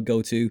thing. I would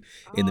go to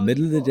in the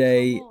middle of the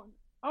day.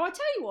 I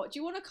tell you what. Do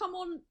you want to come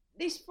on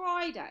this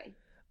Friday?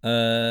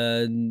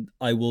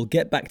 I will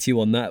get back to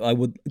you on that. I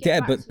would,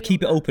 but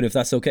keep it open if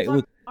that's okay.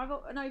 I've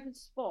got an open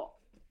spot.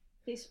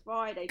 this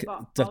Friday,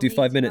 but do I have to do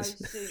 5 minutes?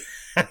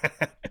 No,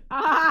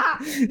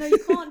 you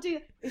can't do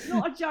it. It's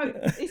not a joke.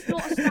 It's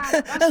not a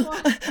stand. That's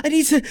why... I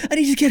need to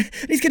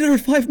get another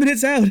 5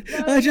 minutes out.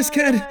 I just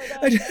can't.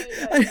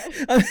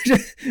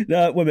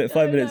 No, 1 minute,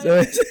 5 minutes.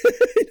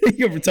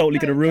 You're totally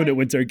gonna ruin it,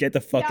 Winter. Get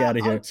the fuck out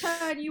of here. I'll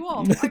turn you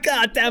off.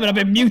 God damn it! I've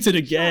been muted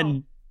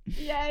again.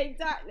 Yeah,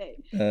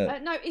 exactly.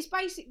 No, it's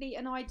basically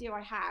an idea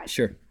I had.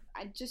 Sure.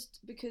 And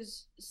just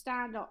because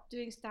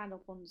doing stand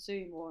up on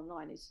Zoom or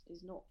online is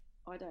not,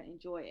 I don't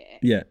enjoy it.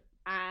 Yeah.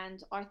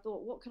 And I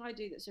thought, what can I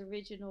do that's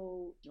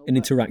original? An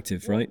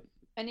interactive, right?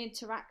 An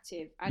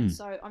interactive. And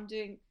so I'm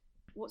doing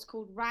what's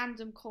called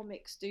random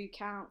comics do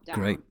countdown.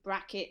 Great.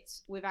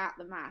 Brackets without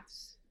the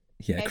maths.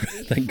 Yeah,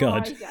 thank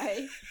God.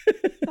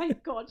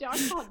 Thank God. Yeah, I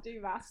can't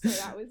do maths, so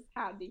that was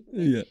handy for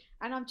me. Yeah.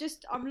 And I'm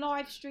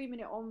live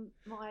streaming it on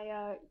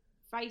my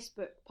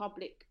Facebook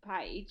public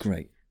page.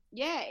 Great.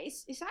 Yeah,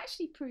 it's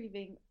actually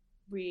proving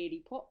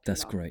really popular.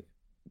 That's great.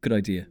 Good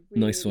idea.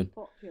 Really nice one.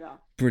 Popular.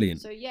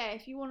 Brilliant. So yeah,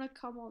 if you want to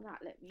come on that,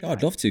 let me know. Oh,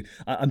 I'd love to.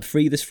 I'm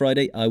free this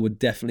Friday. I would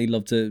definitely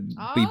love to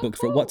be booked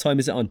for it. What time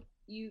is it on?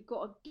 You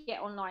got to get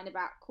online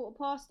about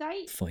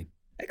 8:15. Fine.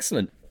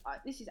 Excellent.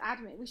 This is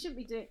admin. We shouldn't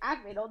be doing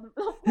admin on the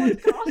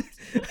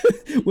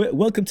podcast.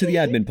 Welcome to the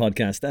admin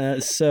podcast.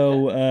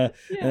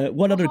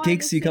 What other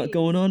gigs you got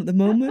going on at the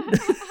moment?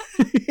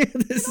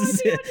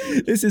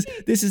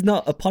 This is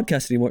not a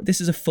podcast anymore.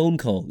 This is a phone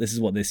call. This is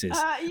what this is.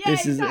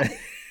 Exactly.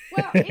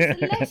 Well,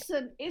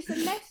 it's a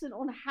lesson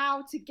on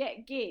how to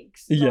get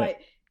gigs. Yeah. Like,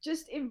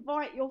 just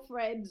invite your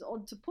friends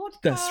onto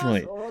podcasts. That's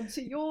right. Or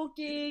onto your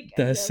gig.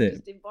 That's it.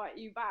 Just invite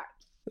you back.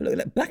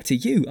 Look, back to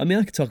you. I mean,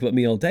 I could talk about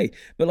me all day,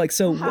 but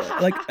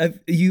have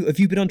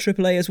you been on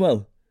AAA as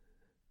well?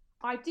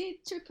 I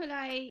did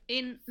AAA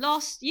in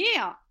last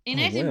year in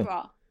Edinburgh.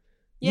 Wow.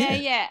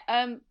 Yeah.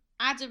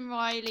 Adam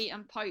Riley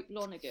and Pope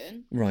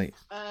Lonergan. Right.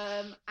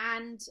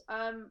 Is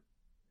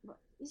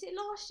it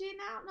last year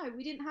now? No,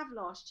 we didn't have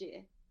last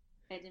year.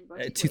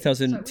 Edinburgh.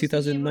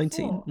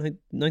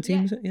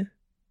 2019, was it? Yeah.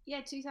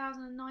 Yeah,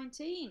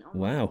 2019. Oh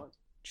wow. God.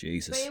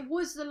 Jesus. But it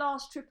was the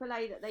last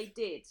AAA that they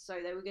did,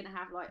 so they were going to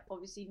have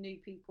obviously new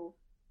people.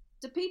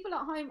 Do people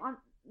at home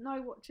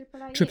know what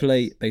AAA is?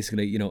 AAA,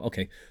 basically,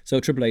 okay. So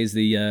AAA is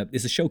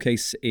the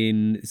showcase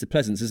it's the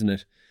Pleasance, isn't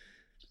it?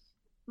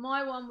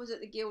 My one was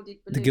at the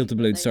Gilded Balloon. The Gilded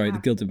Balloon, sorry, the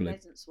Gilded Balloon.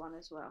 Pleasance one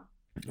as well.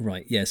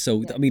 Right, yeah.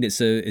 So I mean,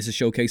 it's a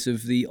showcase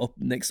of the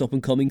next up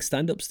and coming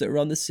stand-ups that are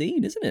on the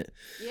scene, isn't it?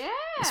 Yeah,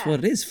 that's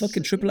what it is.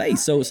 Fucking AAA.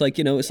 So it's like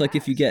like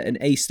if you get an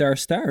A star,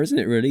 isn't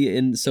it? Really,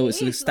 and so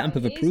it's a stamp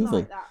of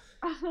approval.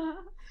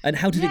 And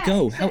how did it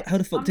go? How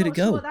the fuck did it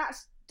go? I'm not sure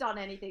that's done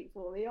anything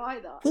for me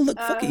either. Well, look,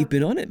 fuck it, you've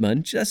been on it,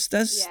 man. That's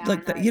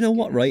like that. You know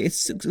what, right?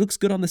 It looks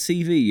good on the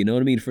CV. You know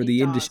what I mean? For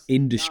the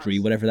industry,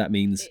 whatever that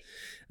means.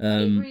 It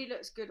really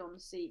looks good on the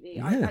CV.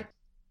 Yeah.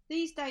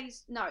 These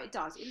days, no, it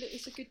does.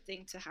 It's a good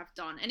thing to have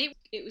done, and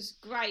it was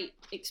great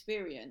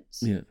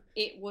experience. Yeah.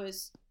 It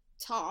was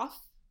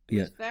tough. It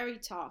was very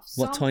tough.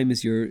 What time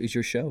is your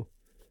show?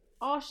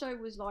 Our show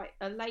was like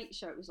a late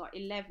show. It was like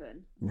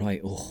 11.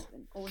 Right.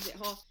 11, or was it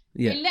half?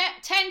 Yeah.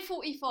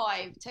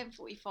 10:45.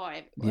 10:45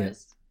 it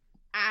was,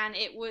 and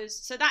it was.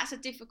 So that's a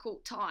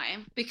difficult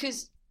time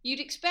because you'd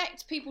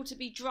expect people to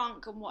be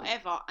drunk and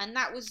whatever, and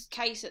that was the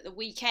case at the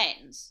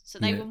weekends. So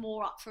they were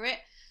more up for it.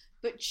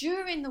 But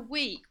during the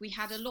week, we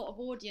had a lot of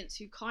audience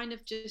who kind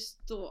of just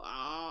thought,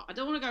 I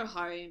don't want to go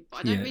home,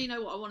 but I don't really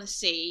know what I want to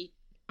see.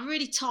 I'm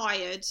really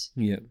tired.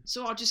 Yeah.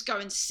 So I'll just go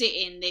and sit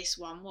in this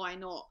one. Why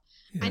not?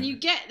 Yeah. And you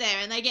get there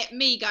and they get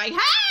me going,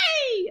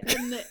 hey!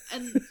 And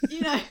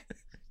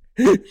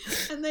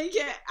and they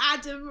get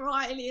Adam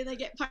Riley and they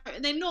get Pope,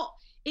 and they're not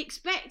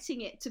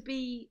expecting it to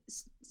be,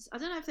 I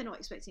don't know if they're not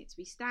expecting it to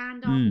be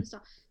stand-up and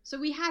stuff. So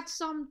we had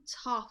some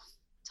tough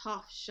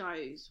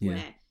shows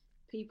where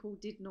people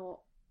did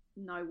not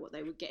know what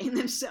they were getting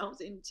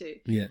themselves into.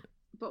 Yeah.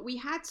 But we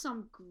had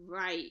some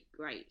great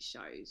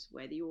shows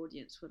where the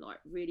audience were like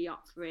really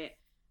up for it,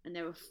 and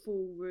there were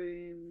full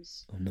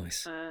rooms. Oh,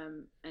 nice.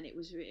 And it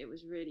was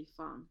really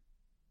fun.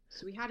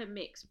 So we had a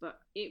mix, but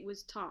it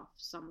was tough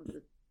some of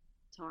the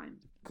time.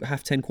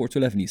 10:30,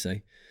 11:15, you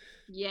say?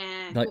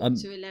 Yeah, like,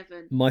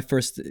 11. My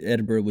first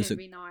Edinburgh was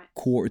every night.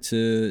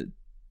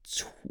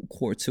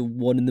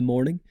 1:45 in the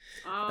morning.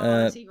 Oh,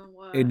 that's even worse.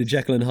 In the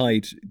Jekyll and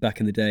Hyde back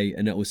in the day,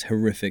 and it was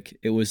horrific.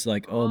 It was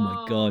like, oh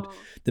my God.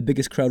 The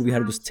biggest crowd we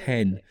had was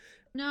 10. Horrific.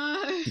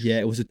 No. Yeah,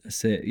 it was.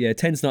 Yeah,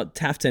 10's not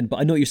half 10, but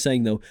I know what you're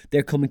saying though.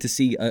 They're coming to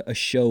see a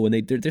show, and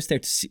they're there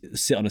to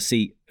sit on a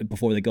seat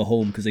before they go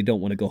home because they don't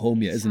want to go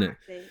home yet, isn't it?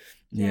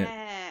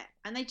 Yeah,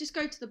 and they just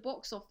go to the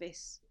box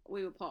office.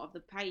 We were part of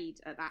the paid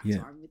at that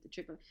time with the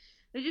triple.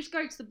 They just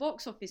go to the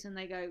box office and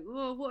they go,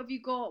 oh, what have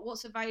you got?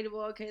 What's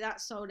available? Okay,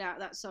 that's sold out.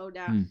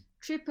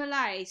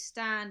 AAA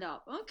stand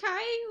up.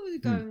 Okay, we'll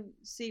go and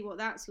see what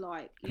that's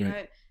like, you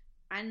know.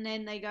 And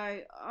then they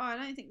go, oh, I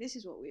don't think this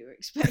is what we were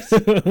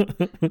expecting.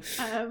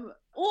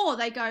 Or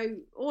they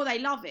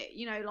love it.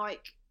 You know,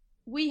 like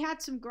we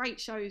had some great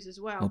shows as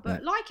well.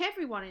 But like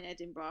everyone in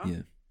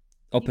Edinburgh,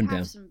 up and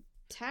down. Some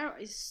terror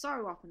is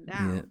so up and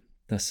down. Yeah,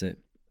 that's it.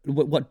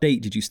 what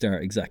date did you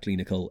start exactly,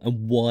 Nicole?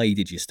 And why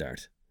did you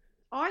start?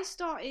 I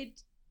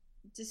started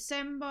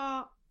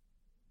December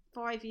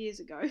 5 years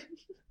ago.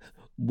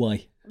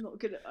 Why? I'm not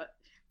good at it.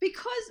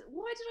 Because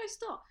why did I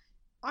start?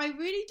 I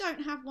really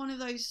don't have one of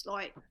those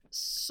like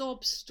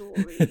sob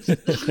stories.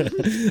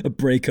 A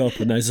breakup,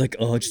 and I was like,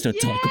 oh, I just don't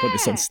talk about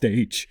this on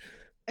stage.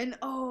 And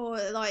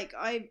like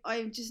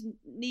I just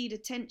need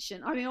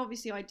attention. I mean,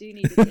 obviously I do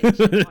need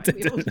attention, like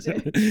we all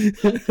do.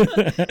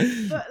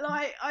 But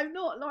like, I'm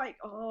not like,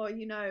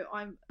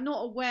 I'm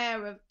not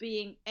aware of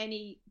being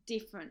any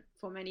different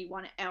from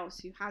anyone else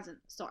who hasn't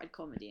started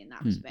comedy in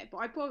that respect. But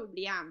I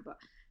probably am. But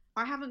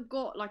I haven't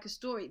got like a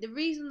story. The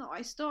reason that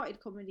I started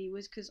comedy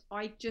was because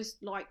I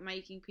just like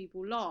making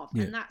people laugh,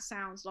 and that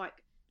sounds like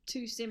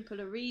too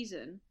simple a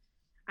reason.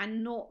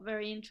 And not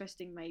very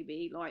interesting,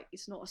 maybe. Like,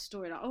 it's not a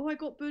story like, oh, I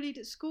got bullied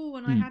at school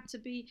and I had to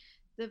be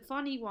the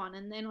funny one.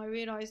 And then I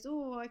realised,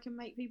 oh, I can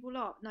make people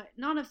laugh. No,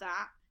 none of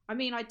that. I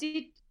mean, I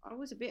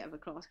was a bit of a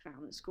class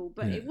clown at school,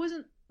 but it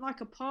wasn't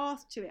like a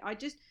path to it.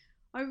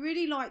 I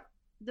really like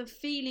the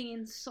feeling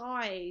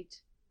inside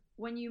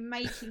when you're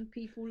making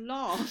people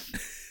laugh.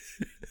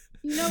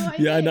 You know what I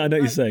mean? I know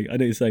what you're saying. I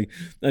know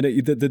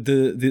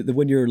the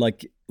when you're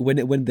like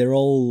when they're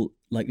all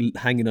like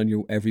hanging on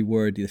your every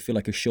word, you feel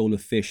like a shoal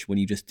of fish when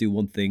you just do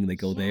one thing and they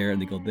go there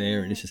and they go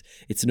there, and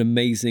it's an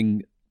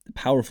amazing,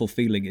 powerful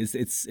feeling.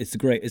 It's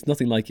great. It's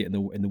nothing like it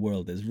in the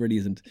world. There really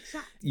isn't.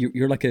 Exactly.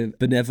 You're like a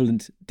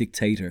benevolent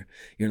dictator.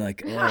 You're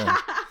like,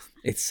 oh,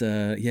 it's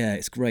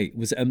it's great.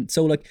 Was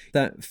so like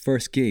that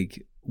first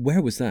gig,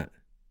 where was that?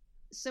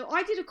 So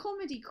I did a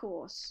comedy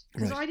course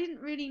because I didn't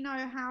really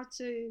know how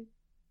to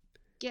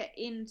get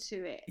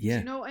into it. Yeah. Do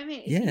you know what I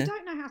mean? You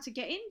don't know how to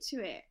get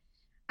into it.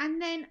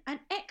 And then an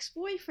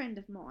ex-boyfriend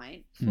of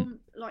mine from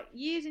like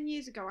years and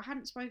years ago, I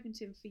hadn't spoken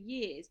to him for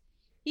years.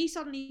 He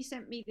suddenly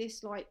sent me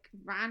this like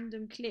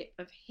random clip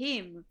of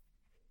him.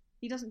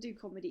 He doesn't do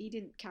comedy. He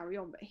didn't carry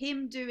on, but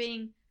him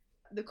doing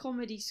the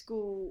comedy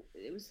school.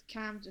 It was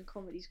Camden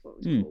Comedy School.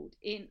 It was called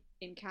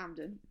in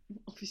Camden,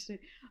 obviously.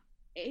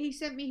 He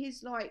sent me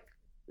his like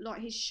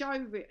his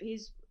show,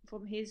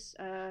 from his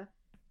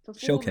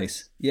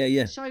showcase.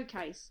 Yeah.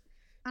 Showcase.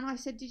 And I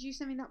said, did you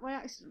send me that by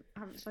accident?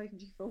 I haven't spoken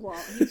to you for a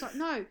while. And he was like,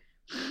 no.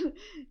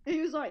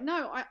 He was like,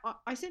 no,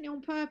 I sent it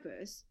on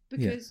purpose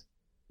because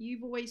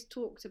you've always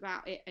talked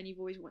about it and you've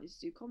always wanted to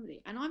do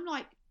comedy. And I'm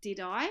like, did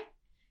I?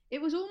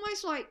 It was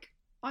almost like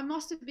I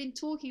must have been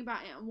talking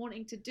about it and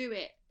wanting to do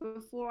it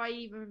before I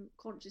even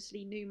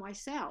consciously knew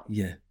myself.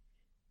 Yeah.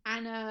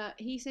 And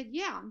he said,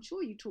 yeah, I'm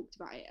sure you talked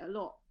about it a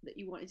lot, that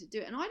you wanted to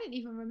do it. And I didn't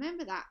even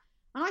remember that.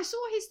 And I saw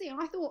his thing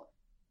and I thought,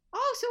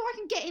 oh, so I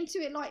can get into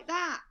it like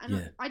that.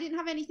 And I didn't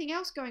have anything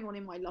else going on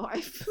in my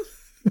life.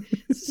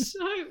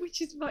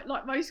 Which is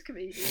like most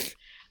comedians.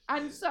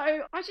 And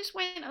so I just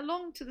went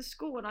along to the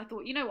school and I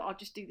thought, you know what, I'll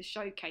just do the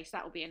showcase.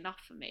 That'll be enough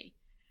for me.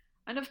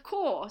 And of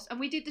course, and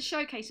we did the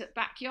showcase at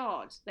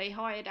Backyard. They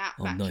hired out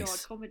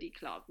Backyard Comedy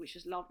Club, which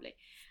was lovely.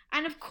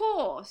 And of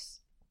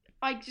course,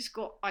 I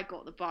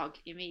got the bug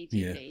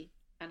immediately.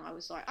 Yeah. And I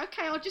was like,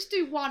 okay, I'll just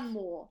do one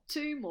more,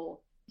 two more,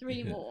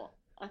 three more,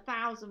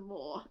 1,000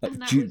 more.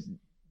 And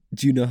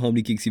do you know how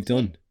many gigs you've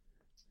done?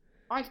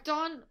 I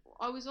think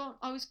I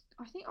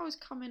was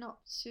coming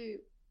up to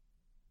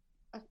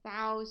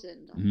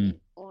 1,000. I think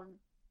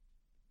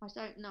I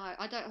don't know.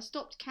 I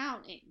stopped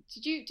counting.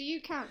 Do you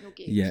count your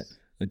gigs? Yeah,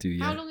 I do.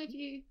 Yeah. How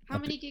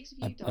many gigs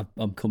have you done?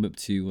 I'm coming up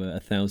to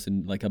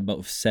 1,000. Like I'm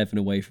about 7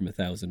 away from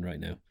 1,000 right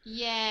now.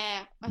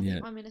 Yeah, I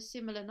think I'm in a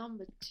similar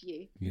number to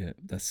you. Yeah,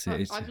 that's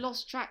it. I've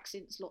lost track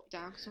since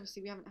lockdown because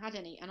obviously we haven't had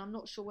any, and I'm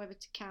not sure whether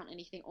to count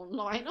anything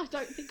online. I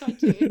don't think I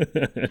do.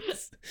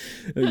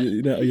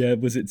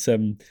 Was it?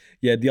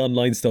 The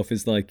online stuff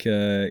is like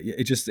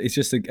it's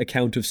just a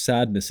count of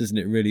sadness, isn't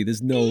it? Really,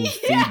 there's no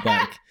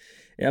feedback.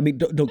 I mean,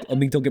 don't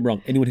get me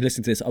wrong. Anyone who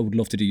listens to this, I would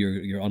love to do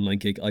your online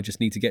gig. I just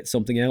need to get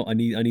something out. I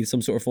need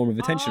some sort of form of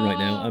attention right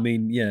now. I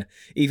mean,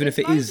 even if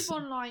it is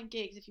online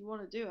gigs, if you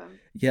want to do them.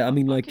 Yeah, I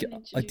mean, like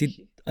I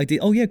did.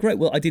 Oh yeah, great.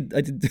 Well, I did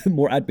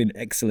more admin.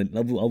 Excellent.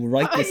 I'll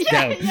write this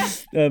down.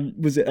 Yeah.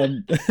 Was it?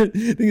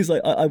 The thing is,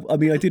 like, I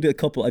mean, I did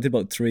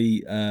about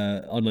 3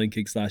 online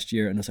gigs last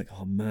year, and I was like,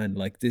 oh man,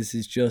 like this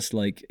is just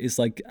like, it's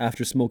like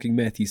after smoking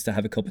meth, you used to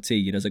have a cup of tea.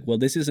 You know, it's like, well,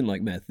 this isn't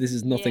like meth. This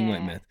is nothing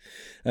like meth.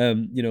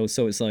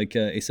 So it's like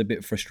it's a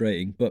bit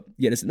frustrating, but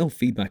there's no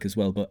feedback as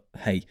well. But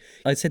hey,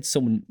 I said to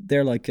someone,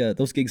 they're like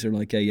those gigs are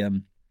like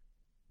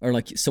or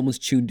like someone's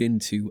tuned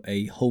into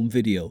a home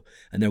video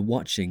and they're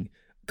watching,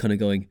 kind of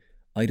going,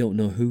 I don't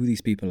know who these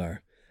people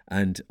are,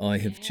 and I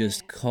have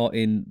just caught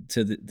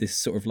into this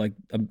sort of like,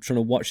 I'm trying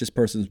to watch this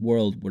person's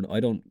world when I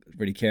don't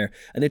really care,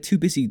 and they're too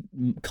busy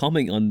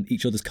commenting on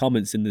each other's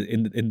comments in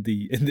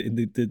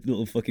the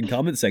little fucking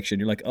comment section.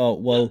 You're like, oh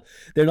well,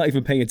 they're not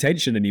even paying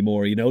attention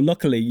anymore. You know,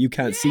 luckily you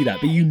can't see that,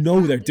 but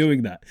they're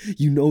doing that.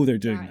 They're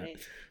doing that.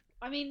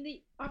 I mean,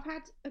 I've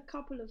had a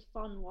couple of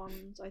fun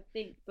ones, I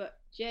think, but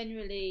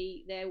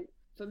generally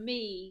for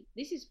me,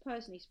 this is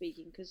personally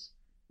speaking, because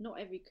not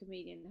every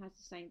comedian has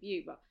the same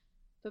view, but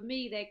for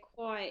me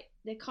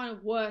they're kind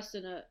of worse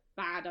than a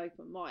bad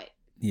open mic.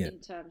 in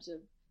terms of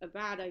a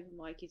bad open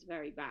mic is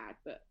very bad,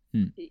 but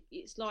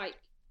it's like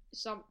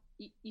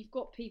you've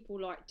got people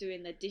like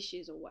doing their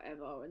dishes or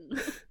whatever, and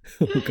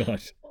oh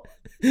gosh,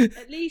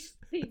 at least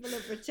people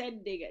are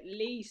pretending at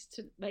least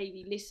to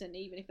maybe listen,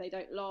 even if they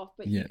don't laugh.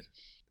 But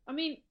I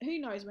mean, who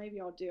knows?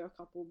 Maybe I'll do a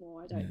couple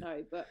more. I don't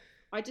know, but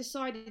I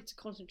decided to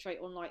concentrate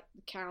on like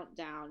the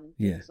countdown and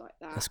things like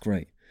that. That's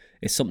great.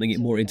 It's something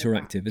more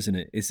interactive, isn't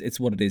it? It's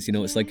what it is, you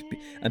know. It's like,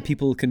 and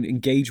people can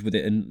engage with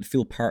it and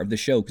feel part of the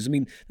show. Because I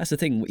mean, that's the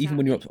thing. Even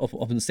when you're up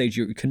on the stage,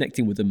 you're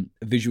connecting with them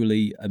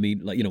visually. I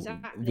mean, like, you know,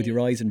 with your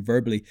eyes and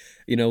verbally,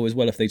 you know, as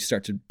well. If they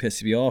start to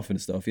piss you off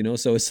and stuff, you know.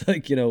 So it's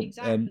like, you know,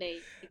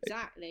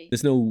 exactly.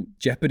 There's no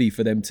jeopardy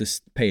for them to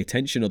pay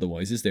attention.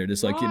 Otherwise, is there?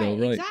 There's like, you know,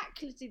 right?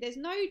 Exactly. There's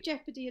no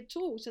jeopardy at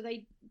all. So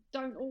they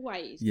don't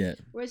always. Yeah.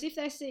 Whereas if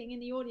they're sitting in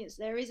the audience,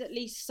 there is at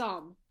least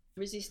some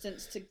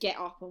resistance to get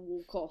up and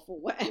walk off or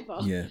whatever.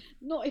 Yeah.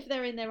 Not if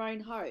they're in their own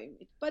home.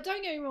 But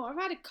don't get me wrong,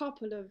 I've had a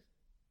couple of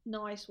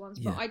nice ones,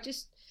 but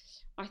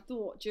I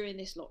thought during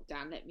this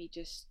lockdown, let me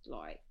just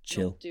like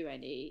chill, not do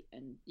any,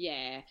 and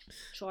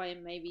try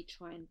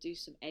and do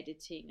some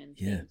editing and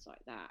things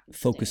like that.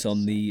 Focus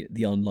on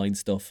the online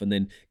stuff, and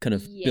then kind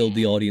of build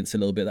the audience a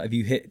little bit. Have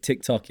you hit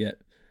TikTok yet?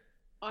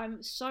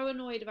 I'm so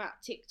annoyed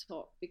about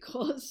TikTok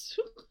because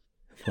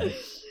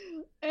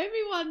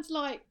everyone's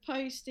like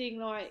posting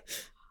like,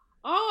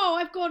 oh,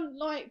 I've gone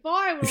like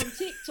viral on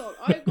TikTok.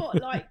 I've got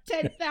like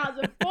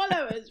 10,000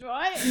 followers,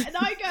 right? And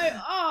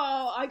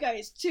I go,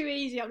 it's too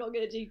easy. I'm not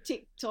going to do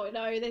TikTok.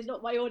 No, there's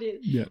not my audience.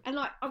 Yeah. And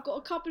like, I've got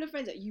a couple of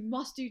friends that you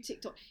must do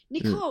TikTok.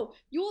 Nicole,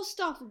 your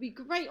stuff would be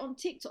great on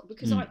TikTok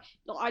because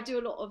I do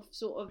a lot of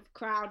sort of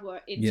crowd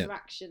work,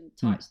 interaction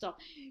type stuff.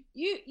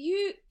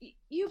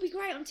 You'll be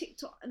great on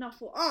TikTok. And I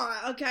thought,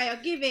 oh, okay,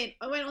 I'll give in.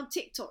 I went on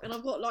TikTok and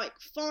I've got like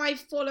 5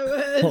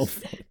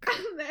 followers.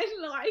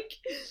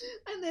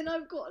 and then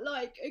I've got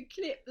like a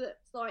clip that's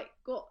like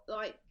got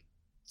like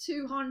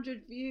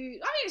 200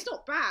 views. I mean, it's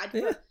not bad,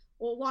 but,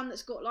 or one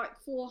that's got like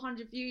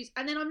 400 views.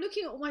 And then I'm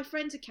looking at all my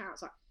friends'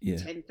 accounts, like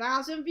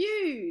 10,000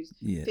 views,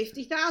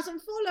 50,000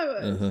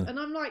 followers. And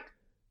I'm like,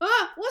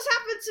 what's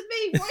happened to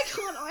me? Why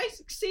can't I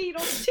succeed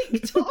on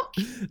TikTok?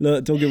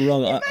 Look, don't get me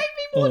wrong. It made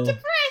me more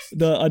depressed.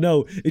 No, I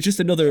know. It's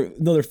just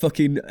another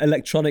fucking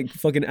electronic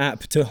fucking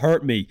app to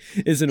hurt me,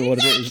 isn't it? What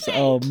it is?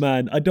 Oh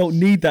man, I don't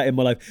need that in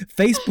my life.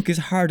 Facebook is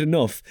hard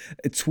enough.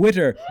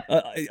 Twitter,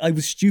 I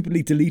was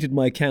stupidly deleted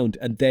my account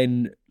and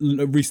then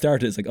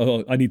restarted. It's like,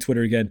 oh, I need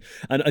Twitter again,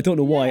 and I don't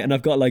know why. And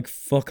I've got like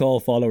fuck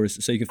all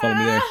followers, so you can follow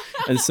me there.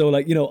 And so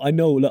like, you know, I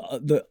know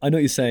what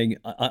you're saying.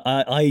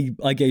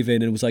 I gave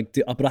in and was like,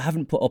 but I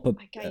haven't put up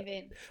I gave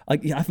in. I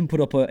haven't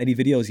put up any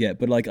videos yet,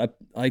 but like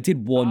I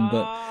did one,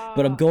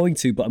 but I'm going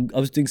to. But I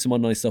was doing some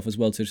online stuff as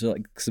well, so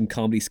like some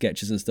comedy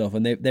sketches and stuff,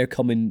 and they're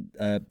coming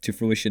to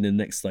fruition in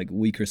the next like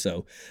week or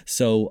so.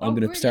 So I'm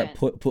going to start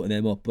putting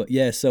them up. But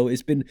yeah, so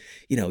it's been,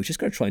 you know, just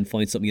got to try and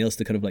find something else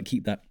to kind of like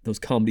keep those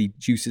comedy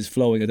juices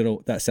flowing. I don't know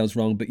if that sounds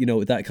wrong, but you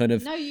know, that kind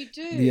of. No, you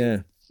do.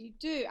 Yeah, you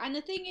do. And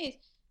the thing is,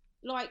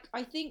 like,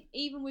 I think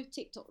even with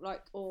TikTok,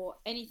 like, or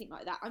anything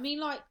like that, I mean,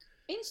 like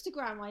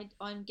Instagram, I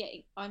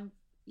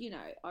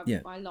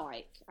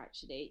like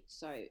actually,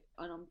 so,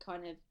 and I'm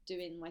kind of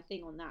doing my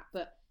thing on that.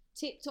 But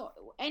TikTok,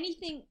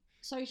 anything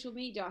social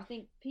media, I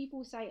think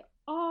people say,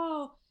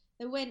 oh,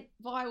 they went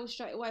viral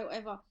straight away,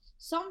 whatever.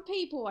 Some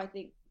people I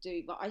think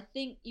do, but I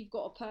think you've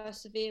got to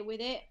persevere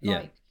with it.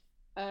 Like,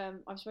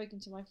 I've spoken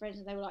to my friends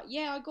and they were like,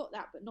 yeah, I got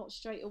that, but not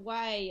straight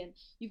away. And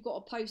you've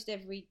got to post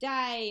every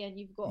day and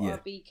you've got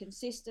to be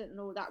consistent and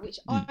all that, which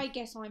I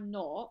guess I'm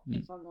not,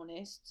 if I'm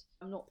honest.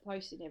 I'm not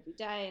posting every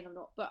day and I'm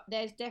not, but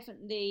there's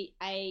definitely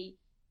a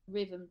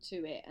rhythm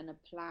to it and a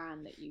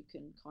plan that you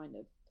can kind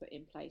of put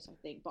in place, I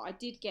think. But I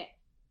did get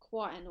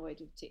quite annoyed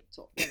with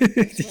TikTok.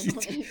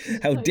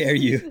 How dare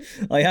you?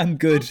 I am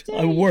good.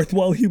 I'm a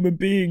worthwhile human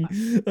being.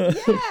 I've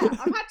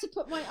had to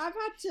put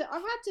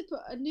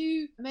a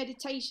new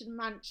meditation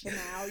mantra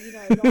now. You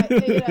know, like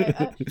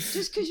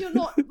just because you're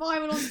not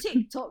viral on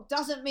TikTok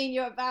doesn't mean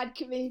you're a bad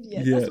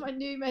comedian. That's my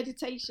new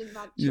meditation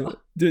mantra.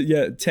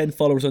 10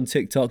 followers on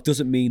TikTok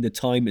doesn't mean the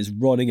time is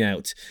running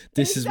out.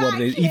 This is what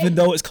it is. Even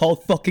though it's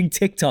called fucking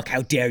TikTok,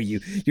 how dare you?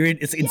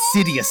 It's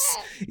insidious,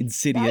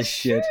 insidious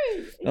shit.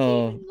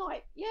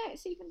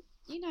 It's even,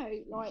 you know,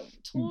 like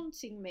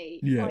taunting me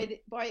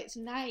by its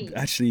name.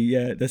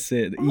 Actually, that's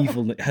it.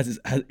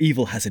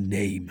 Evil has a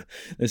name.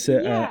 That's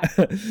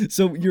it.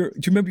 So, do you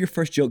remember your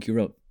first joke you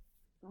wrote?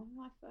 Oh,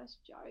 my first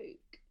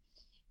joke.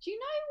 Do you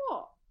know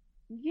what?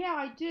 Yeah,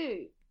 I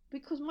do.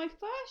 Because my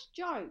first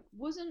joke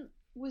was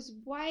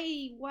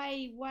way,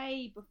 way,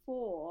 way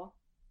before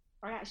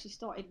I actually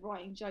started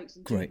writing jokes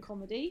and doing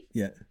comedy.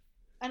 Yeah.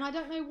 And I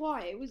don't know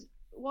why.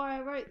 Why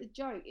I wrote the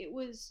joke. It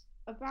was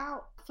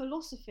about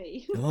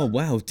philosophy. Oh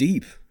wow,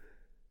 deep.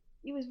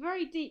 It was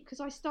very deep because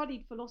I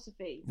studied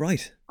philosophy.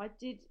 Right. I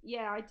did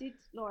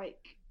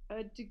like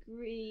a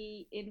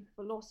degree in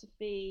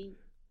philosophy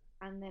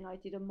and then I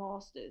did a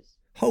master's.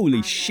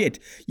 Holy shit.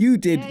 You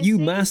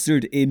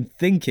mastered in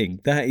thinking.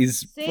 That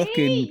is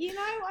fucking, you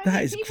know,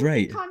 that is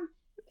great.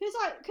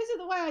 Because of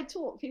the way I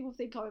talk, people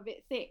think I'm a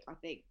bit thick, I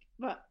think.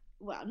 But,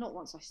 well, not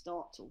once I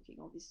start talking,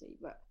 obviously.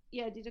 But,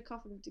 yeah, I did a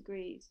couple of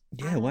degrees.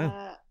 Yeah,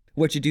 wow.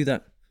 Where'd you do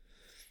that?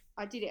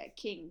 I did it at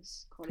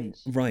King's College.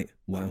 Right.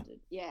 Wow. London.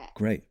 Yeah.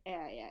 Great.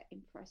 Yeah.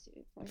 Impressive.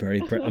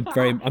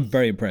 I'm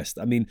very impressed.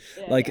 I mean,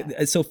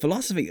 so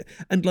philosophy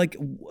and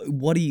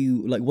what do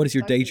you what is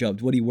your day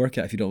job? What do you work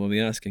at, if you don't mind me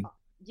asking?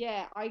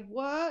 Yeah, I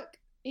work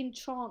in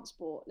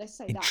transport. Let's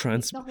say that.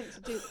 Transport. It's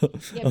nothing to do.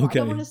 Yeah, but I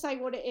don't want to say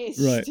what it is.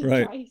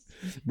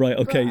 Right.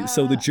 Okay. But,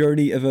 so the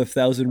journey of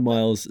 1,000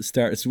 miles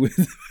starts with.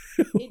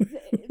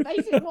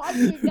 Basically, what I'm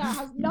doing now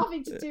has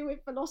nothing to do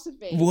with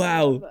philosophy.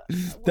 Wow,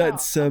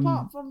 that's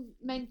apart from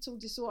mental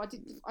disorder.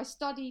 I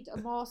studied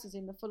a master's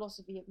in the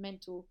philosophy of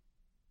mental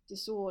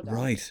disorder.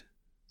 Right.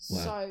 Wow.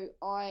 So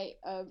I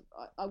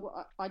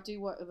do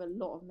work with a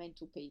lot of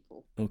mental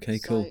people. Okay,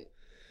 cool.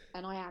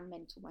 And I am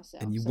mental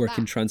myself. And you work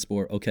in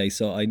transport. Okay,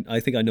 so I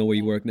think I know where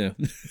you work now.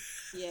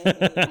 Yeah.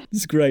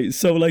 It's great.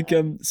 So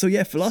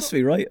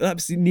philosophy, right?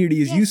 That's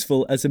nearly as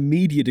useful as a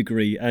media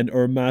degree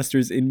or a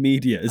master's in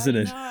media, isn't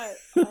it? I know.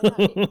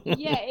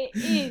 Yeah, it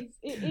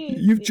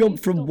is. You've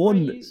jumped from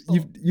one.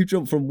 You've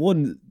jumped from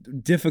one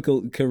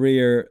difficult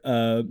career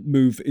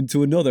move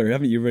into another,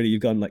 haven't you? Really,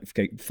 you've gone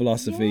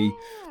philosophy,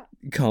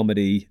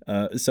 comedy.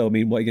 So I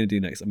mean, what are you going to do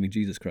next? I mean,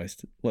 Jesus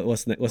Christ,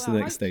 what's the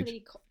next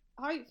stage?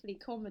 Hopefully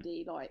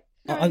comedy.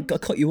 I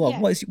cut you off.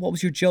 Yeah. What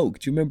was your joke?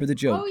 Do you remember the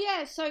joke? Oh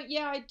yeah, so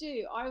yeah, I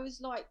do. I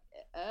was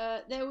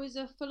there was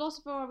a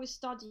philosopher I was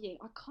studying.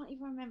 I can't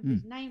even remember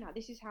his name now.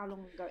 This is how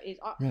long ago it is.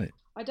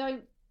 I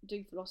don't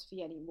do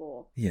philosophy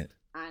anymore. Yeah.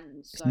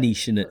 And so, it's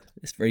niche, isn't it?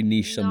 It's very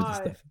niche, some of the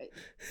stuff.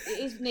 It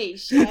is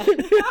niche, yeah.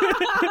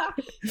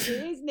 It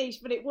is niche,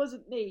 but it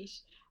wasn't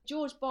niche.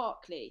 George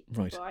Berkeley,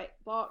 right?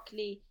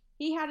 Berkeley,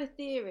 he had a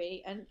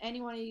theory, and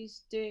anyone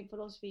who's doing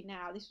philosophy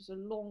now, this was a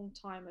long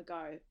time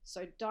ago,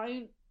 so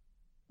don't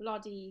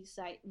bloody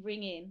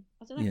ring in.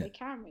 I don't know if they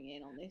can ring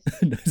in on this.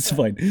 That's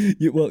fine.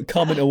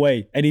 Comment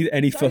away.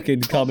 Any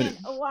fucking comment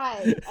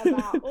away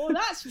about,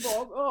 that's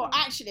wrong.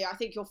 Actually, I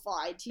think you're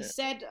fine. He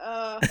said,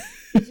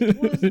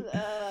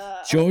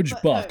 George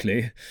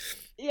Berkeley. No.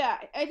 Yeah,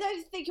 I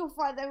don't think you'll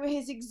find they were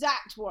his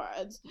exact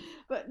words,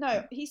 but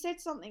no, he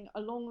said something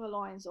along the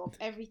lines of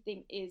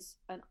everything is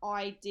an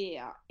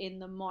idea in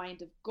the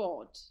mind of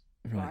God,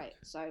 right?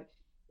 So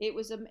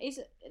it's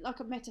like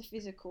a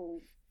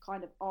metaphysical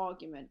kind of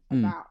argument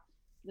about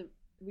the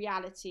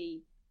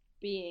reality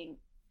being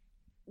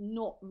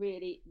not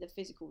really the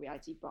physical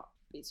reality, but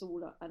it's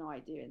all an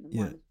idea in the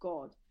mind of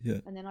God. Yeah.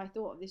 And then I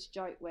thought of this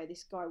joke where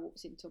this guy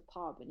walks into a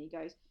pub and he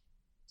goes,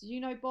 "Do you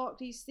know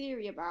Berkeley's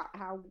theory about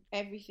how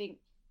everything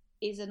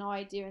is an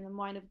idea in the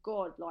mind of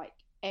God, like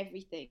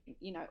everything,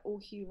 all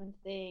human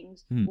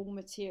things, all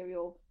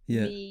material,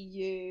 me,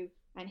 you?"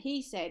 And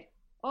he said,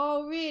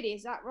 "Oh, really?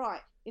 Is that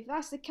right? If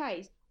that's the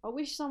case, I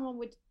wish someone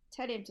would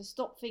tell him to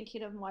stop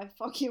thinking of my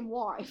fucking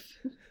wife."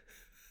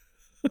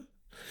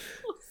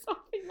 Or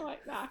something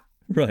like that.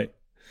 Right.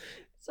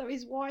 So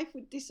his wife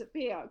would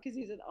disappear because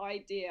he's an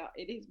idea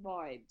in his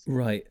mind.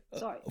 Right.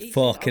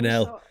 Fucking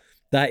hell.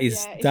 That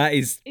is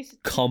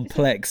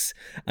complex.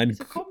 It's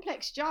a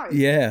complex joke.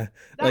 Yeah.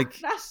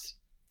 That's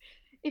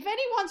if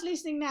anyone's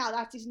listening now,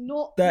 that is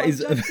not. That is.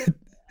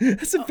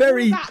 That's a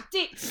very. All about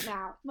dicks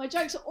now. My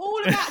jokes are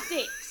all about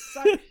dicks.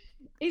 So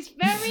it's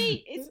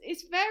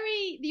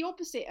very the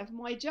opposite of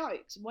my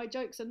jokes. My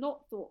jokes are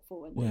not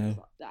thoughtful and things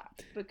like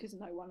that because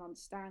no one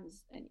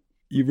understands any.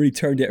 You really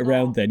turned it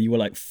around then. You were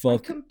like,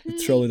 fuck,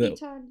 throw that.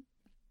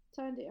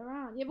 Turned it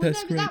around. Yeah, but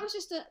that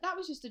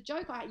was just a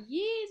joke I had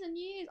years and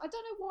years. I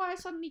don't know why I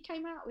suddenly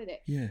came out with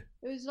it. Yeah.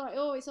 It was like,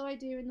 it's an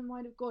idea in the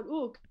mind of God.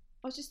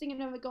 I was just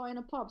thinking of a guy in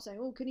a pub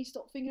saying, can he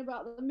stop thinking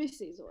about the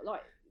missus, or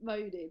like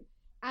moaning.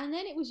 And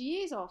then it was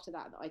years after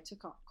that I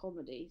took up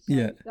comedy.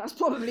 So that's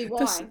probably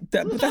why.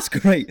 That's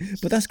great.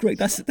 But that's great.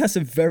 That's a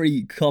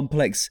very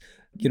complex,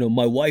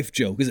 my wife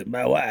joke. Is it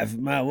my wife?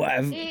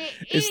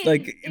 It's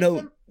like,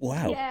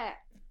 wow. Yeah.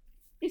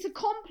 It's a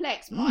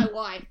complex, my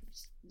wife.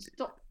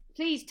 Stop.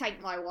 Please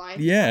take my wife.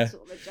 Yeah. That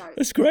sort of a joke.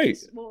 That's great.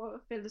 It's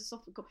more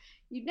philosophical.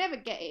 You'd never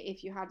get it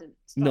if you hadn't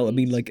studied. No, I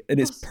mean, and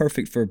it's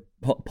perfect for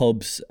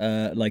pubs,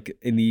 like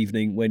in the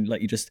evening when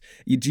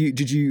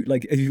did you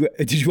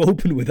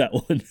open with that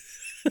one?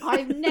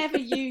 I've never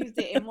used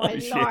it in my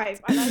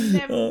life, and I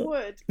never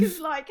would,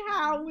 because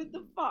how would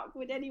the fuck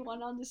would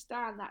anyone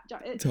understand that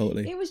joke?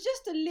 Totally. It was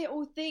just a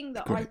little thing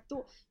that I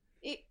thought.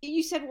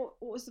 You said what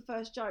was the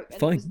first joke? And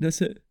fine, that's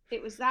it.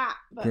 It was that,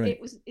 but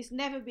it's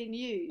never been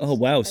used. Oh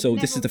wow! So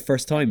this is the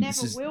first time.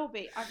 Will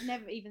be. I've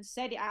never even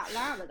said it out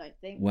loud. I don't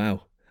think.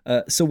 Wow.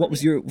 So what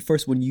was your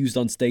first one used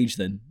on stage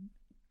then?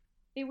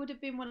 It would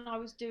have been when I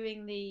was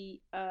doing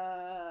the.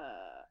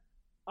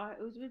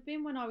 It would have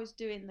been when I was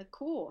doing the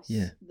course.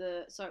 Yeah.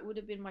 So it would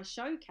have been my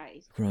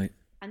showcase. Right.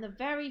 And the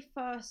very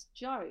first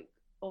joke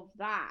of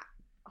that.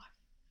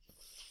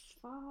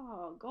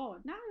 Oh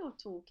God! Now you're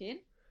talking.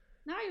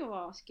 Now you're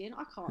asking.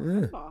 I can't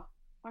remember.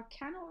 I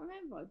cannot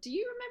remember. Do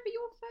you remember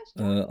your first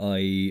joke?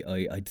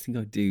 I think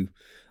I do.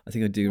 I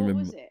think I do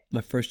remember. What was it?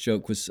 My first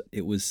joke was,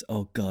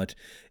 oh God,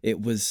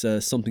 it was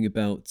something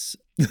about,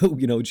 do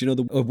you know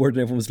the word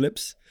on everyone's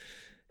lips?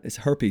 It's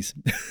herpes.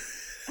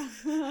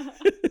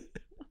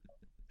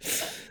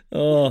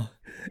 Oh,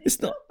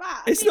 it's not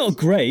bad. It's not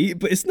great,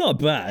 but it's not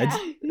bad.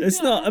 Yeah,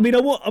 it's not. I mean,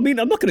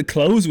 I'm not going to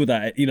close with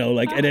that,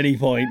 like at any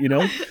point,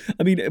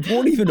 I mean, it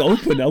won't even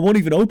open. I won't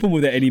even open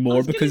with it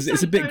anymore because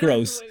it's a bit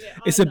gross.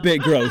 It's a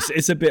bit gross.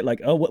 It's a bit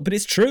like, but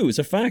it's true. It's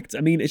a fact.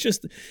 I mean,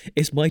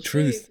 it's my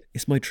truth.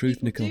 It's my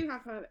truth, People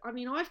Nicole. I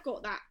mean, I've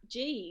got that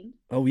gene.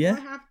 Oh yeah.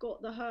 I have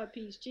got the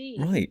herpes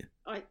gene. Right.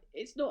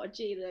 It's not a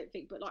gene, I don't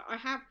think, but like I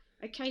have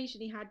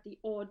occasionally had the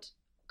odd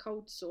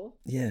cold sore.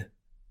 Yeah.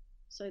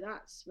 So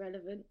that's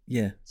relevant.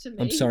 Yeah, to me.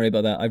 I'm sorry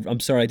about that. I'm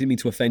sorry. I didn't mean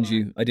to offend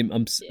you. I didn't.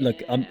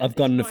 I've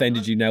gone and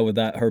offended you now with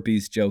that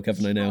herpes joke,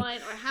 haven't I? Now.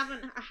 Fine. I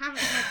haven't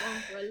had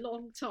one for a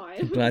long time.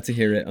 I'm glad to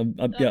hear it.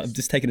 I'm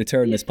just taking a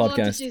turn in this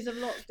podcast. The advantages of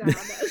lockdown.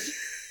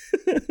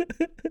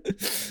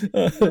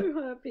 No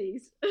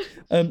herpes.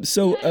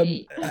 So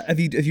have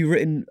you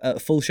written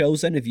full shows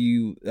then? Have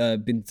you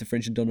been to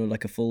Fringe and done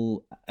a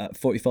full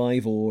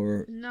 45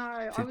 or?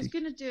 No, 50? I was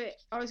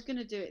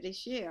gonna do it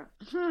this year.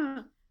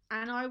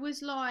 And I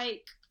was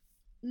like,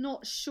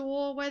 not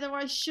sure whether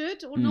I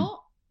should or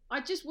not. I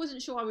just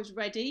wasn't sure I was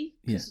ready.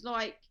 Because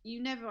I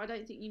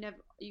don't think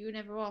you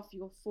never are for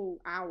your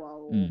full hour,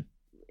 or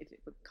if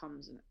it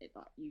becomes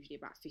usually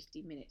about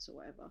 50 minutes or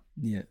whatever.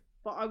 Yeah.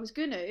 But I was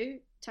going to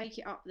take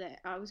it up there.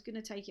 I was going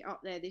to take it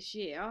up there this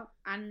year.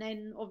 And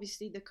then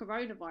obviously the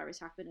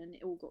coronavirus happened and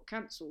it all got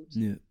cancelled.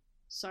 Yeah.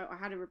 So I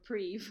had a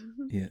reprieve.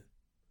 Yeah.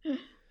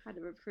 Had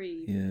a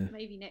reprieve. Yeah.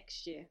 Maybe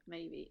next year,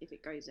 if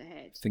it goes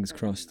ahead. Fingers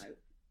crossed.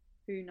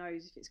 Who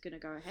knows if it's going to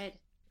go ahead.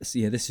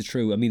 Yeah, this is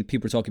true. I mean,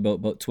 people are talking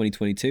about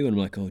 2022 and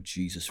I'm like, oh,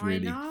 Jesus,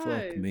 really?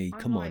 Fuck me.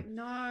 Come on.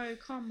 No,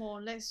 come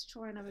on. Let's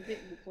try and have a bit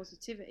more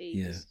positivity.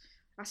 Yeah.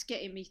 That's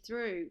getting me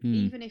through.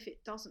 Even if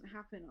it doesn't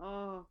happen,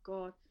 oh,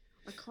 God,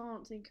 I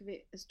can't think of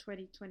it as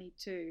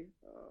 2022.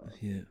 Oh.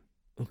 Yeah.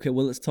 Okay,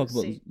 well, let's talk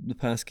about the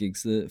past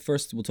gigs.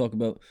 First, we'll talk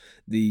about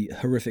the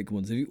horrific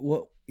ones.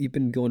 You've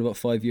been going about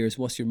 5 years.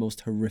 What's your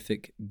most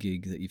horrific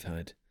gig that you've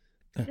had?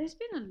 There's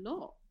been a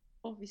lot,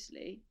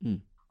 obviously.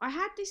 I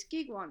had this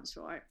gig once,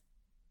 right?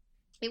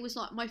 It was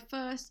like my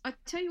first, I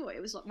tell you what, it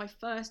was like my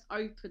first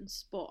open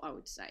spot, I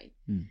would say,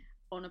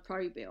 on a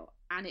pro bill.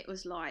 And it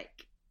was like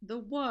the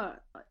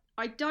work.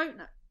 I don't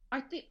know. I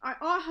think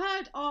I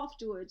heard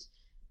afterwards,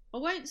 I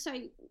won't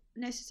say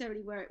necessarily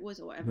where it was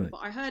or whatever,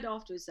 but I heard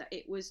afterwards that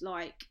it was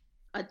like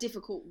a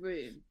difficult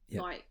room.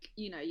 Yeah. Like,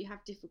 you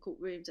have difficult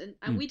rooms and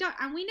we never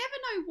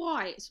know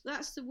why.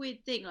 That's the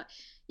weird thing. Like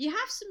you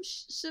have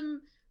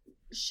some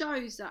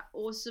shows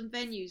or some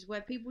venues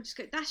where people just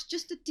go, that's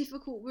just a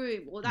difficult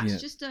room, or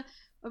that's just a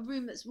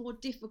room that's more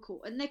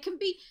difficult. And there can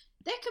be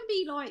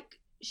like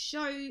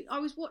I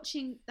was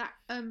watching that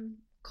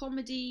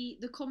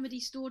the Comedy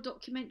Store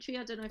documentary.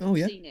 I don't know if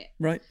you've seen it.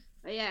 Right.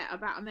 Yeah,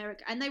 about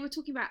America. And they were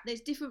talking about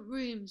there's different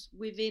rooms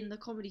within the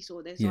Comedy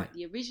Store. There's like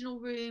the original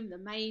room, the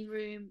main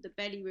room, the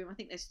belly room. I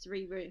think there's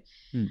 3 rooms.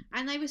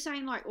 And they were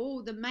saying like,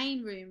 the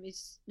main room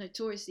is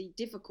notoriously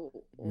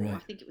difficult. Or I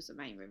think it was the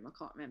main room. I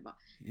can't remember.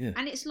 Yeah.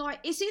 And it's like,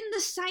 it's in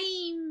the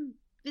same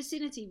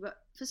vicinity, but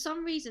for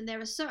some reason there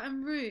are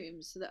certain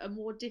rooms that are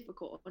more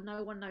difficult, or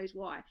no one knows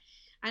why.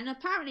 And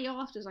apparently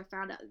afterwards I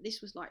found out that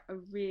this was like a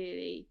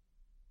really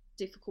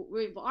difficult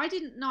room, but I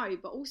didn't know.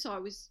 But also I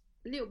was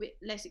a little bit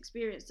less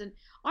experienced and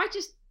I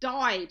just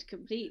died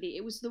completely.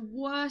 It was the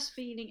worst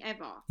feeling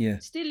ever. Yeah.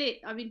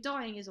 I mean,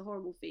 dying is a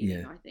horrible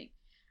feeling, I think.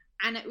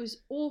 And it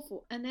was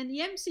awful. And then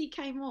the MC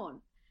came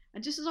on,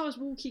 and just as I was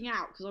walking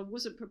out, because I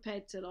wasn't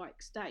prepared to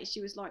like stay,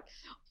 she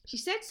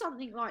said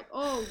something like,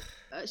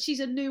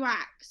 she's a new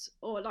act,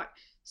 or like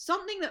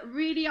something that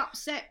really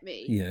upset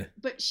me. Yeah.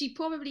 But she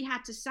probably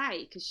had to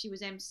say, because she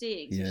was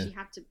MCing, so she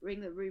had to bring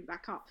the room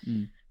back up.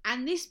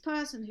 And this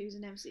person who's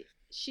an MC,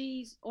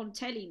 she's on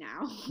telly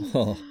now.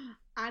 Oh.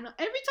 And every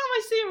time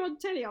I see her on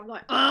telly, I'm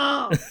like,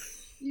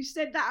 you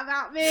said that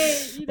about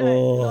me,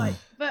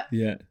 but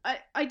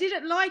I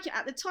didn't like it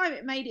at the time.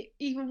 It made it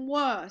even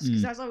worse,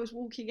 because as I was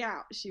walking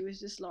out, she was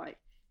just like,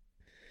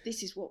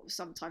 this is what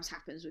sometimes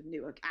happens with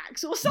newer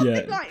acts, or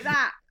something like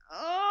that.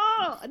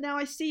 And now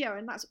I see her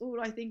and that's all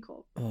I think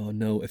of. Oh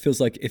no, it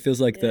feels like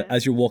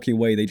as you're walking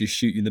away, they just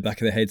shoot you in the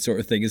back of the head sort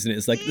of thing, isn't it?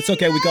 It's like, it's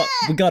okay,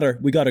 we got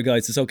her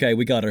guys, it's okay,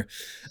 we got her.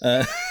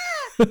 I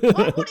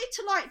wanted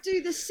to like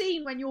do the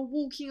scene when you're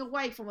walking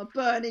away from a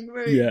burning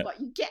room, like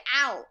you get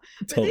out.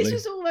 But this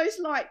was almost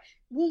like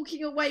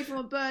walking away from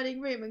a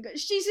burning room and go,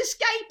 she's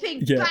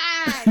escaping. Yeah.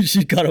 Bang!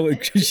 She got away.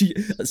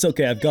 It's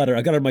okay. I got her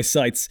in my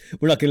sights.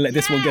 We're not gonna let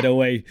this one get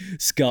away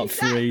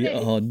scot-free.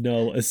 Exactly. Oh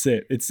no, that's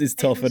it. It's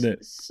tough, isn't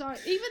it? So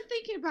even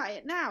thinking about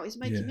it now is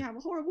making me have a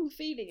horrible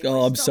feeling.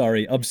 I'm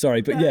sorry,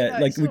 but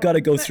we got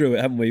to go through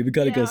it, haven't we? We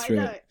got to go through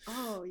it.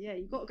 Oh yeah,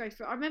 you got to go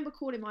through it. I remember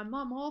calling my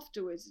mum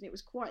afterwards, and it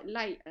was quite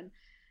late, and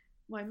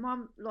my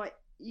mum, like,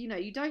 you know,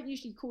 you don't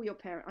usually call your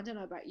parent. I don't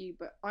know about you,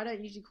 but I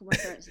don't usually call my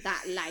parents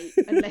that late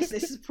unless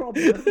there's a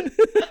problem.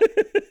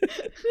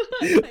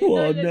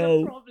 Oh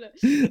no! A problem.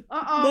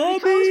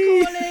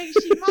 Nicole's calling.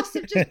 She must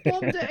have just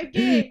bombed at a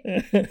gig.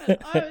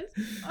 And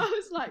I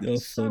was like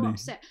so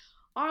upset.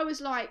 I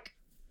was like,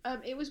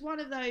 it was one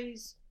of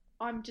those.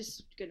 I'm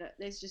just gonna.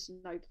 There's just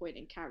no point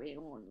in carrying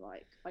on.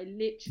 Like, I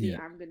literally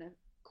am gonna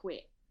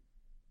quit.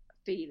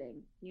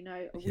 Feeling, you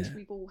know, which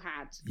we've all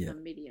had a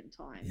million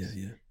times.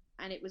 Yeah.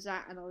 And it was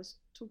that, and I was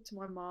talking to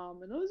my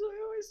mum, and I was like,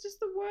 "Oh, it's just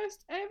the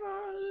worst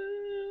ever."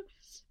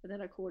 And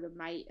then I called a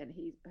mate, and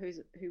who is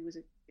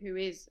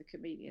a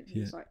comedian. He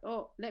was like,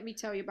 "Oh, let me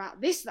tell you about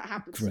this that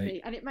happened to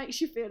me," and it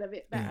makes you feel a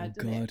bit better.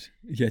 Oh God,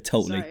 yeah,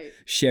 totally. So,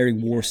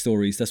 sharing war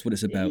stories. That's what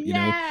it's about. You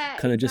know,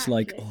 kind of just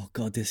like, oh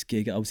God, this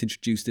gig, I was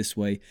introduced this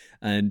way,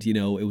 and you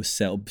know, it was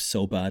set up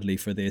so badly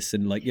for this,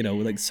 and like, you know,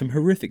 like some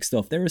horrific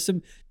stuff. There are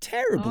some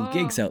terrible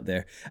gigs out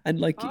there, and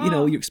like, you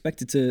know, you're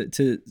expected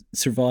to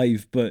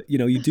survive, but you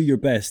know, you do your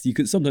best.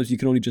 Sometimes you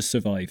can only just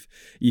survive.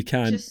 You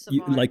can't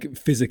like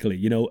physically,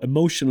 you know,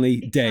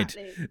 emotionally dead,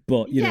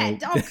 but you know,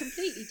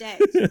 completely dead,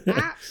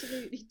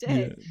 absolutely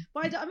dead.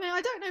 But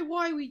I don't know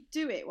why we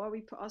do it, why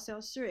we put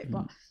ourselves through it,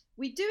 but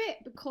we do it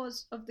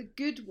because of the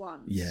good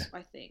ones. Yeah,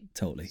 I think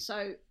totally.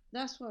 So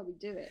that's why we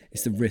do it.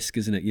 It's the risk,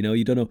 isn't it? You know,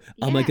 you don't know,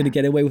 am I going to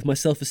get away with my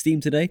self-esteem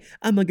today?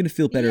 Am I going to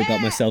feel better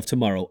about myself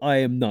tomorrow? I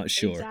am not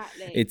sure.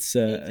 Exactly. It's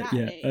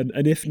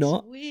and if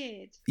not,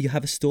 weird. You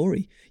have a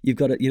story. You've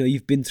got it. You know,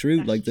 you've been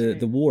through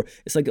the war.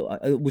 It's like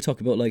we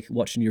talk about like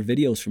watching your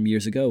videos from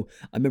years ago.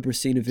 I remember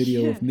seeing a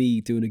video of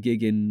me doing a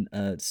gig in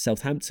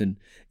Southampton,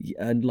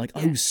 and like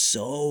I was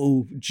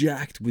so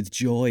jacked with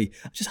joy,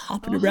 just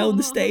hopping around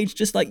the stage,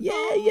 just like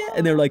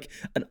and they're like,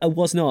 and I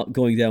was not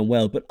going down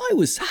well, but I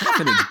was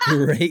having a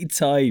great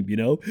time, you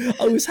know.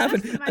 I was having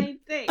That's the main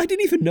thing. I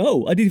didn't even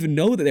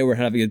know that they were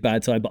having a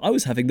bad time, but I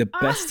was having the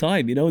best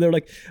time, you know. They're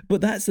like,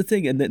 but that's the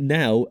thing. And that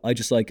now I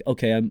just like,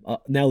 okay, I'm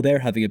now they're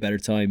having a better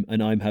time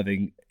and I'm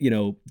having, you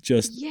know,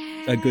 just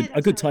a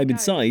good time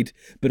inside,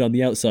 but on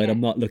the outside I'm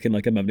not looking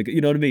like I'm having a good,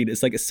 you know what I mean?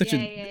 It's like it's such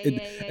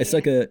it's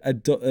like a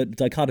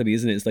dichotomy,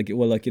 isn't it? It's like,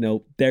 well, like, you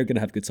know, they're gonna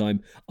have a good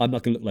time, I'm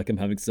not gonna look like I'm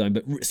having a good time,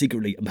 but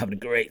secretly I'm having a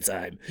great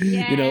time.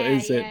 You know,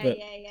 it's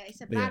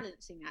a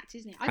balancing act,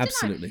 isn't it?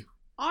 Absolutely. Don't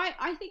know.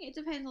 I think it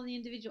depends on the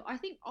individual. I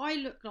think I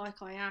look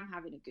like I am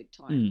having a good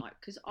time, like,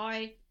 because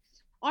I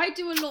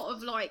do a lot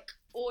of like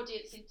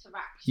audience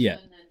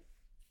interaction and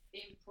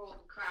improv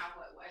and crowd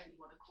work, whatever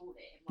you want to call it,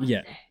 in my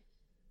set.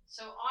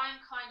 So I'm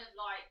kind of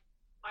like,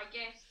 I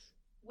guess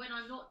when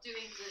I'm not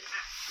doing the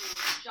actual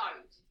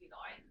shows, if you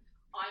like,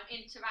 I'm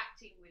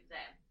interacting with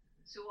them.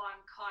 So I'm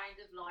kind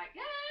of like,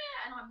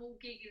 and I'm all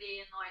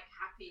giggly and like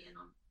happy, and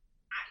I'm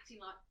acting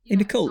like. Hey,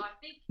 Nicole,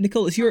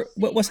 Nicole, is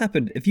what's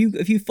happened? Have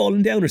you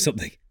fallen down or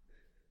something?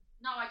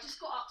 No, I just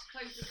got up to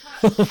close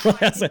the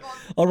curtain.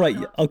 All right,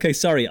 okay,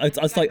 sorry. I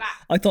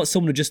thought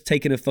someone had just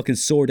taken a fucking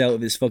sword out of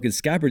his fucking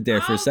scabbard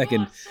there for a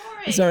second.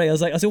 God, sorry. I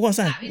was like, what's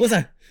that? What's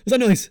that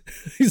noise?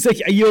 He's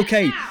like, are you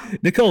okay,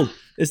 Nicole?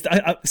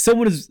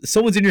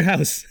 Someone's in your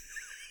house.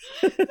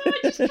 No, I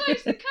just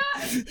closed the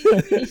curtain. It's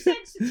really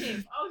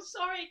sensitive. Oh,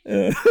 sorry.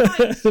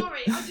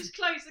 Sorry, I just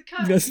closed the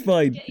curtain. That's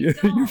fine. You're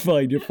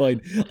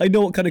fine. I know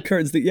what kind of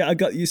curtains that. Yeah, I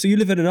got you. So you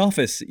live in an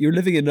office. You're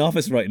living in an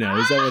office right now.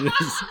 Is that what it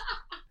is?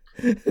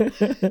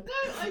 No,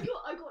 I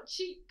got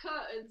cheap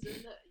curtains,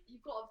 and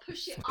you've got to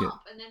push it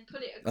up and then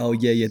put it across. Oh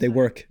yeah, they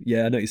work.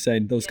 Yeah, I know what you're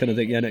saying. Those kind of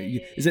things.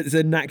 It's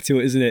a knack to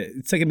it, isn't it?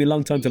 It's taken me a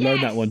long time to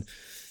learn that one.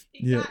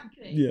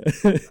 Exactly. Yeah.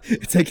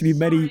 It's taken you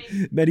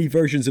many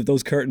versions of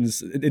those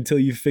curtains until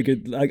you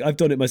figured, like, I've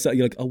done it myself.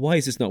 You're like, oh, why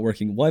is this not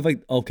working? Why have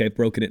I've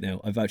broken it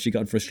now. I've actually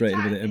gotten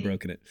frustrated with it and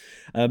broken it.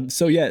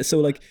 So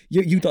like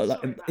you got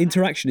like,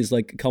 interaction is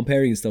like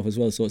comparing stuff as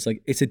well. So it's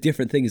like, it's a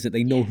different thing, is that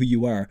they know who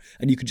you are,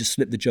 and you can just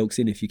slip the jokes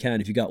in if you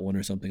got one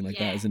or something like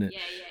that, isn't it?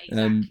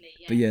 Exactly.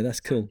 But that's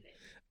cool.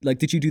 Like,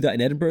 did you do that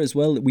in Edinburgh as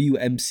well? Were you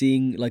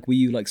emceeing? Like, were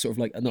you like sort of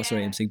like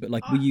emceeing, but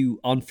like, were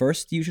you on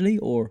first usually,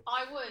 or?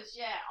 I was,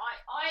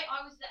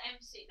 I was the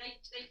MC.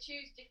 They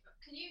choose different.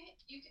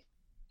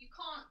 You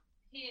can't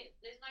hear.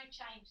 There's no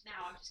change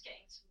now. I'm just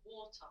getting some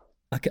water.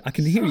 I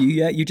can hear you.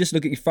 Yeah, you're just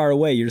looking far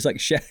away. You're just like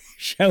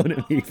shouting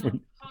at me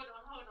from. Hold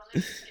on. Let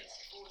me just get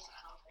some water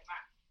and I'll go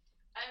back.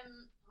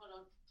 Hold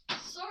on.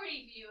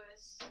 Sorry,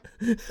 viewers.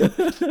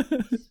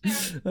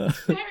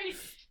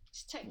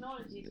 It's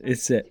technology.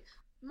 It's it.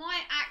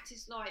 My act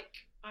is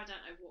like, I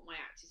don't know what my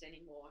act is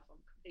anymore, if I'm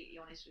completely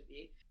honest with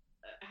you.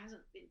 It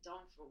hasn't been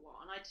done for a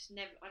while, and I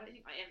don't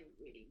think I ever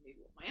really knew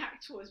what my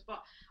act was, but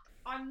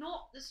I'm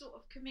not the sort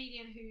of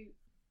comedian who,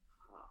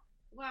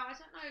 well, I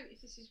don't know if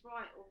this is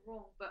right or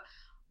wrong, but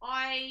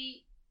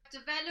I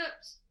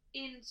developed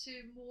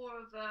into more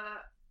of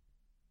a,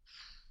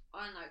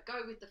 I don't know,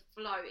 go with the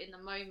flow in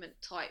the moment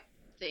type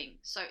thing.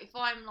 So if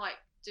I'm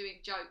like doing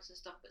jokes and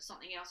stuff, but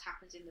something else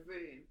happens in the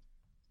room,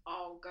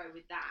 I'll go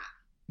with that.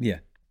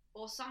 Yeah.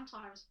 Or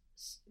sometimes,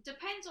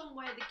 depends on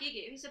where the gig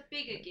is. If it's a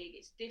bigger gig,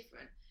 it's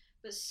different.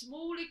 But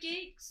smaller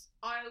gigs,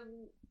 I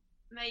will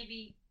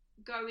maybe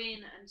go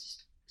in and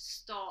just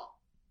start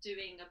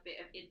doing a bit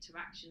of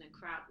interaction and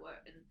crowd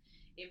work and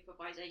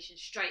improvisation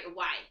straight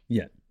away.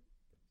 Yeah.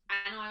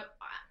 And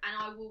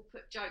I will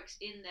put jokes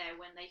in there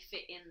when they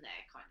fit in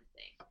there, kind of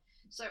thing.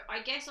 So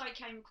I guess I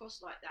came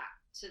across like that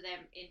to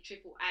them in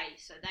AAA.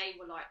 So they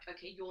were like,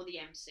 okay, you're the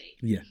MC.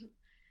 Yeah.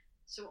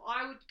 So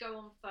I would go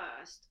on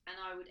first and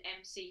I would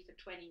MC for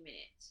 20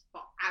 minutes,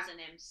 but as an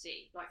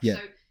MC. So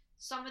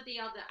some of the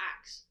other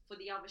acts for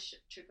the other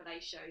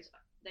AAA shows,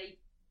 they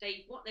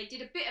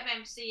did a bit of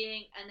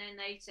MCing and then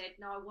they said,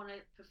 no, I want to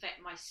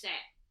perfect my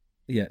set.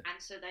 Yeah. And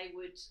so they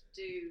would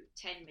do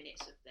 10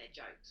 minutes of their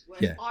jokes,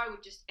 whereas I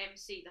would just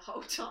MC the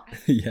whole time.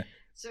 Yeah.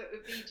 So it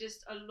would be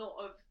just a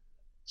lot of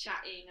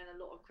chatting and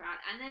a lot of crowd,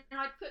 and then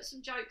I'd put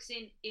some jokes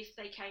in if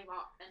they came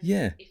up and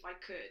if I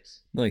could.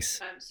 Nice.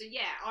 So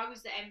I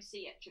was the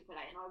MC at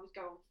AAA and I would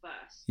go on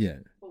first. Yeah.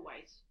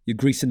 Always. You're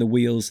greasing the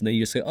wheels, and then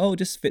you just say, "Oh,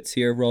 just fits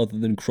here," rather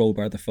than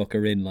crowbar the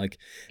fucker in, like.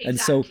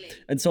 Exactly.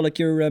 And so like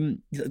you're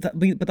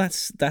but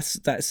that's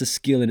a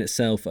skill in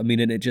itself. I mean,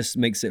 and it just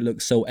makes it look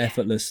so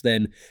effortless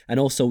then, and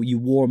also you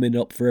warm it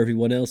up for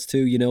everyone else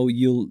too. You know,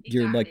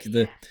 you're like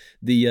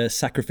the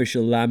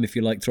sacrificial lamb, if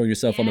you like, throwing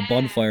yourself on a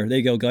bonfire. There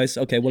you go, guys.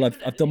 Okay, well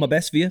I've done my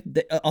best for you.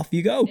 Off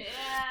you go. Yeah,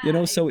 you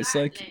know, so it's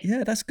like,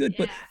 that's good.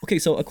 Yeah. But okay,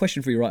 so a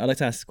question for you, right? I like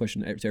to ask this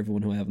question to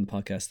everyone who I have on the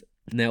podcast.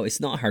 Now, it's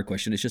not a hard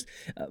question. It's just,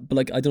 but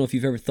like, I don't know if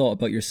you've ever thought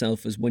about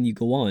yourself as when you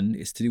go on.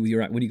 It's to do with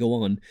your act. When you go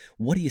on,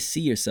 what do you see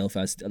yourself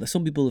as?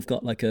 Some people have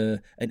got like an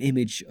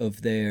image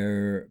of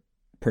their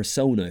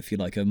persona, if you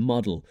like, a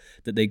model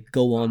that they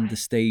go on the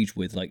stage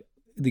with. Like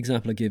the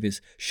example I give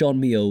is Sean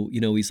Mio.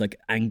 You know, he's like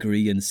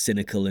angry and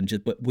cynical and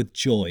just but with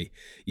joy.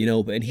 You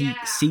know, but he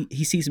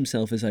sees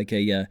himself as like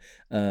a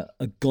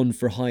gun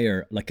for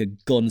hire, like a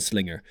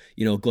gunslinger.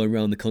 You know, going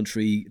around the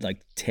country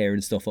like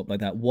tearing stuff up like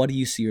that. What do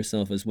you see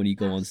yourself as when you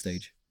go on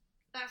stage?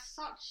 That's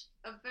such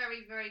a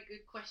very, very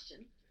good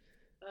question.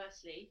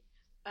 Firstly,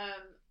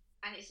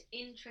 and it's an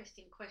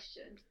interesting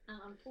question, and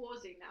I'm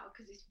pausing now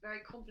because it's a very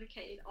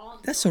complicated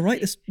answer. That's all right.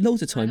 There's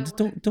loads of time.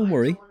 Don't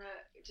worry. I don't want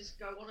to just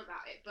go on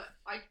about it, but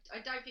I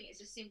don't think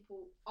it's a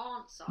simple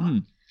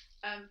answer,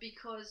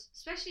 because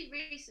especially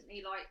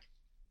recently, like,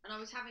 and I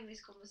was having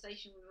this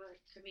conversation with a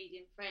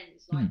comedian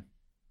friends, like,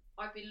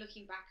 I've been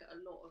looking back at a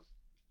lot of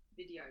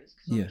videos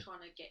because I'm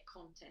trying to get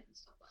content and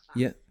stuff like that.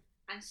 Yeah.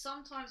 And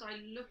sometimes I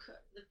look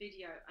at the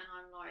video and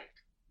I'm like,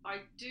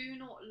 I do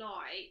not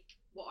like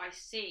what I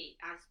see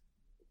as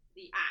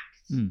the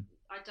act.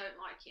 I don't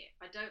like it.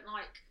 I don't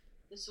like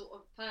the sort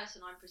of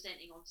person I'm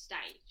presenting on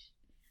stage.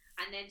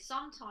 And then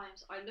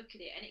sometimes I look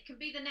at it and it can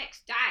be the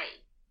next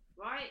day,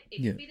 right?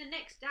 It can be the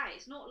next day.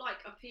 It's not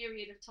like a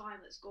period of time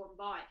that's gone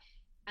by.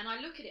 And I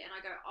look at it and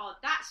I go, oh,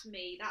 that's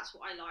me. That's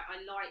what I like.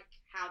 I like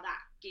how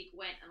that gig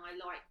went and I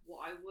like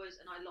what I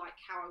was and I like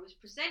how I was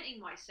presenting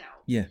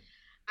myself. Yeah.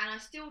 And I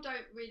still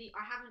I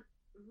haven't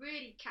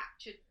really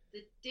captured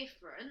the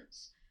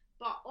difference.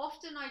 But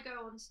often I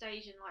go on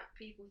stage and like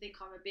people think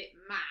I'm a bit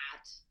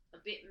mad,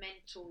 a bit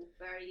mental,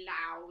 very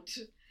loud,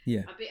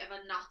 a bit of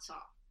a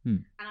nutter.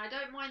 And I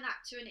don't mind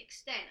that to an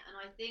extent. And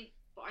I think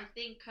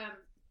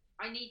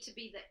I need to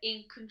be the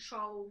in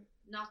control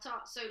nutter.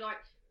 So like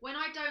when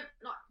I don't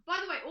like, by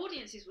the way,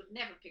 audiences would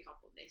never pick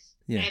up on this,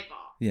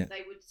 ever. Yeah.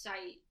 They would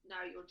say,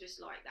 no, you're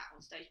just like that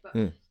on stage. But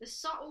the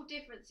subtle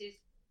differences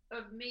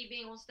of me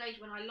being on stage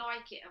when I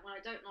like it and when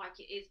I don't like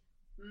it is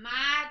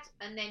mad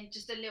and then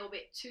just a little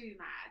bit too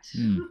mad.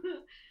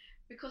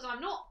 Because I'm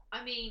not,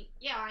 I mean,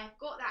 I've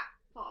got that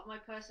part of my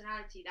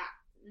personality, that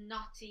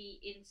nutty,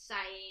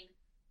 insane,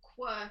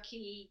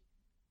 quirky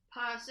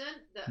person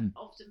that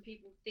often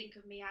people think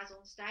of me as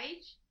on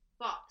stage.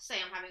 But say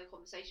I'm having a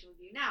conversation with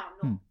you now,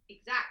 I'm not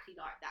exactly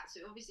like that.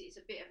 So obviously it's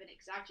a bit of an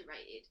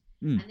exaggerated.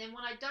 And then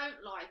when I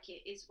don't like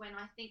it is when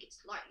I think it's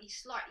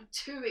slightly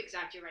too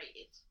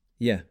exaggerated.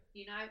 Yeah.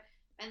 You know?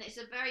 And it's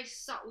a very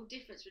subtle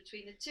difference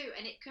between the two.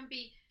 And it can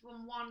be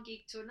from one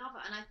gig to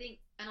another. And I think,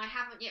 and I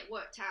haven't yet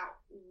worked out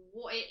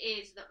what it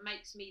is that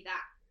makes me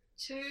that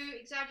too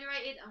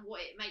exaggerated and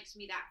what it makes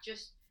me that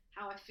just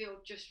how I feel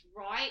just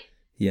right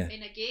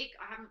in a gig.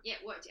 I haven't yet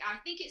worked it out. I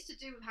think it's to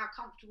do with how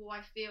comfortable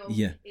I feel.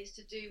 It's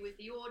to do with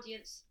the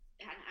audience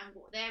and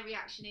what their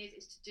reaction is.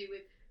 It's to do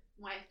with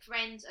my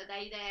friends. Are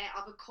they there?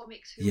 Other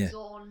comics who's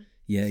on?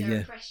 Is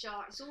there pressure?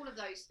 It's all of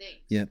those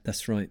things. Yeah,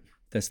 that's right.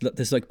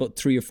 There's like about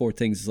 3 or 4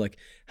 things. It's like,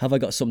 have I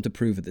got something to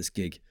prove at this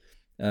gig?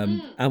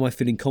 Am I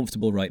feeling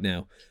comfortable right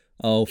now?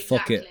 Oh,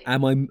 fuck it.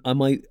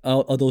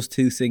 Are those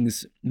 2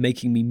 things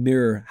making me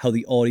mirror how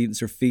the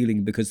audience are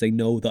feeling because they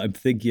know that I'm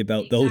thinking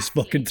about those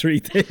fucking 3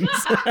 things?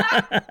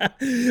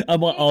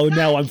 I'm like, oh,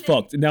 now I'm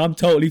fucked. Now I'm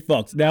totally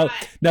fucked. Now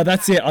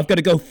that's it. I've got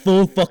to go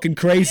full fucking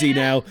crazy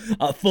now.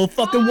 Full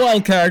fucking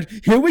wild card.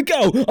 Here we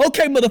go.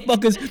 Okay,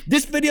 motherfuckers.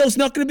 This video's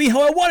not going to be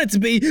how I want it to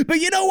be, but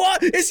you know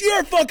what? It's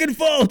your fucking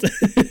fault.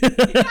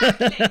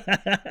 Exactly.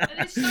 And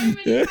there's so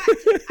many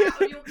factors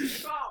out of your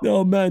control.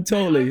 Oh, man,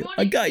 totally.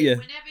 I got you.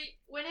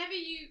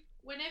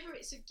 Whenever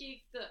it's a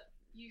gig that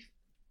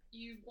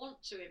you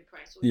want to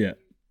impress, or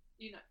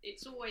you know,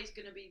 it's always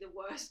going to be the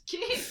worst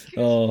gig.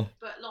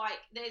 But like,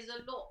 there's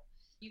a lot.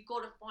 you've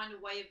got to find a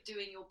way of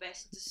doing your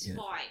best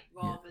despite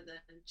rather than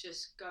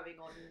just going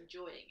on and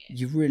enjoying it.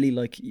 You really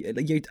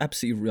you're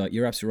absolutely right.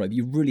 You're absolutely right.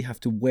 You really have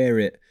to wear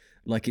it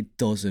like it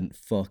doesn't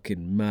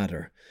fucking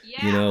matter.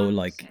 Yeah, you know, 100%.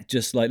 like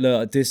just like,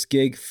 look, this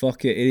gig,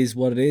 fuck it is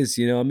what it is.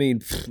 You know what I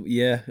mean?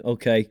 Yeah,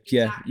 okay, exactly.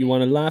 Yeah. You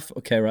want to laugh?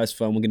 Okay, right, that's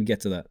fine. We're gonna get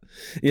to that.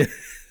 Yeah,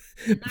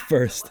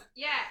 first.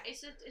 Yeah,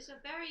 it's a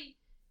very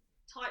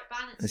tight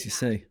balance, as you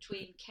say,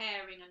 between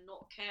caring and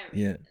not caring.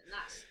 Yeah, and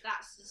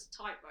that's this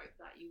tightrope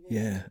that you walk.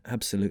 Yeah,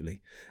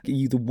 absolutely. Are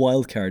you the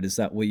wild card? Is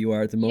that what you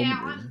are at the moment?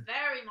 Yeah, I'm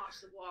very much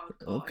the wild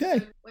card. Okay.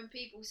 So when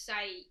people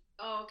say,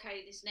 "Oh,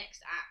 okay, this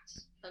next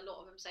act," a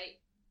lot of them say,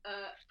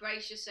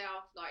 "Brace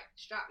yourself, like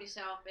strap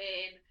yourself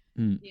in."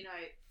 You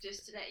know,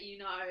 just to let you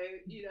know,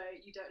 you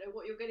don't know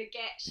what you're gonna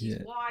get. She's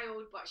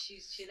wild, but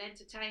she'll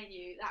entertain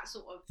you. That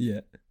sort of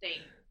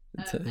thing.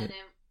 And then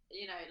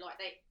like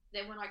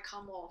then when I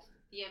come off,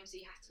 the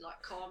MC has to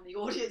like calm the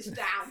audience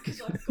down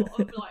because I've got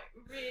them like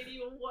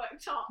really all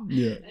worked up.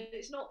 Yeah. And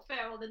it's not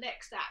fair on the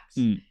next act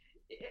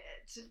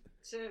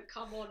to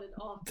come on and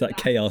after that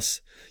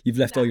chaos. You've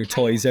left all your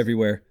toys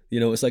everywhere. You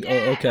know, it's like,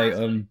 oh, okay,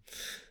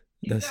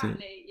 that's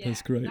exactly, it. Yeah.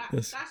 That's great.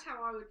 That's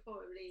how I would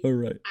probably all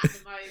right. at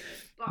the moment.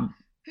 But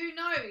who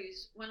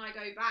knows when I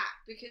go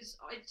back, because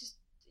I just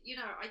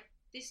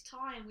this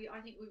time I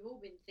think we've all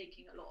been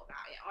thinking a lot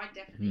about it. I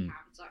definitely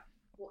have. It's like,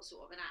 what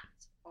sort of an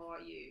act are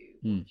you?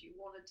 What do you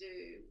want to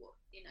do? What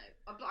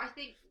but I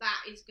think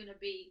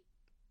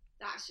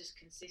that's just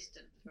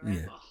consistent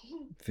forever. Yeah,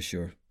 for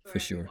sure. For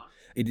sure.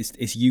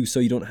 It's you, so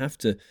you don't have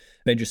to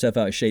bend yourself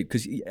out of shape,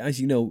 because as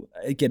you know,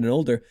 getting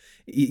older,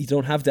 you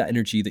don't have that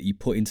energy that you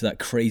put into that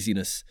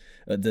craziness.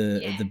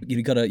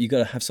 You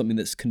gotta have something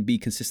that can be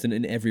consistent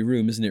in every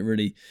room, isn't it?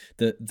 Really,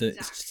 that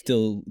exactly.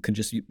 Still can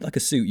just like a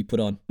suit you put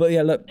on. But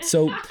yeah, look,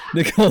 so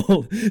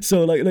Nicole,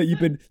 so like look,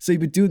 you've been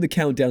doing the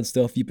countdown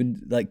stuff. You've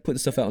been like putting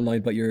stuff out online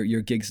about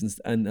your gigs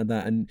and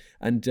that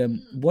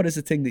and what is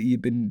the thing that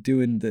you've been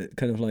doing that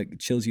kind of like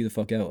chills you the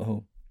fuck out at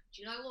home?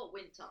 Do you know what,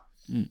 Winter?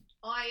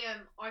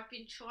 I've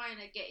been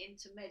trying to get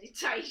into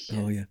meditation.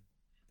 Oh yeah.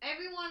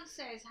 Everyone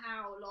says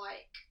how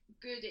like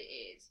good it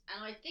is,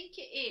 and I think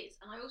it is,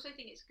 and I also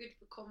think it's good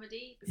for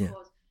comedy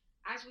because,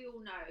 as we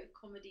all know,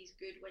 comedy's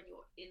good when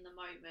you're in the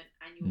moment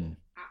and you're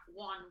at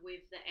one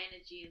with the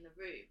energy in the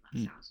room.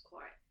 That sounds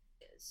quite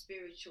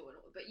spiritual,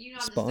 but you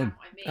understand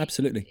what I mean.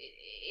 Absolutely.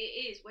 It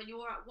is when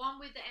you're at one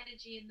with the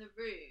energy in the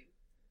room,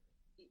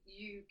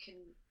 you can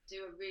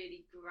do a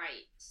really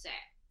great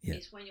set.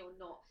 It's when you're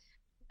not.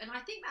 And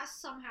I think that's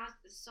somehow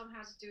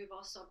to do with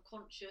our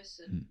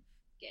subconscious and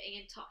getting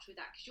in touch with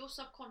that, because your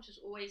subconscious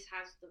always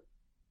has the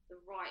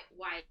right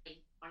way,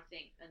 I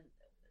think, and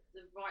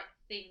the right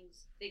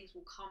things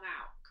will come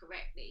out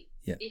correctly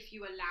if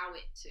you allow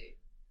it to.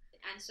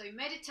 And so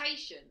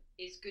meditation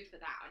is good for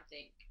that, I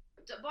think.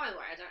 By the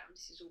way,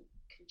 this is all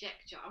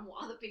conjecture and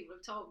what other people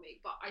have told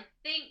me, but I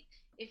think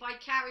if I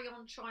carry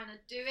on trying to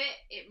do it,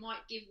 it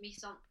might give me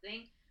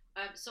something.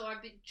 So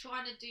I've been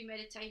trying to do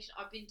meditation.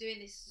 I've been doing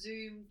this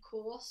Zoom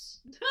course.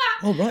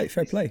 Oh right,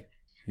 fair play.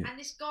 Yeah. And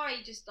this guy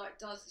just like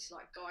does this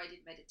like guided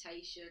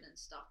meditation and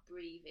stuff,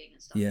 breathing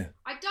and stuff. Yeah.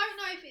 I don't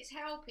know if it's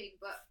helping,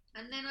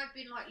 and then I've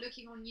been like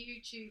looking on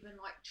YouTube and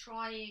like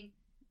trying,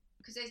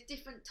 because there's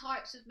different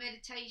types of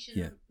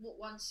meditation and what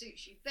one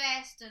suits you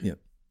best. And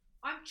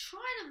I'm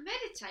trying to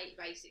meditate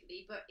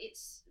basically, but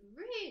it's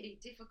really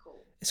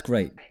difficult. It's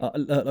great.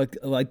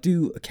 I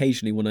do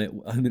occasionally when I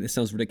mean, it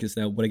sounds ridiculous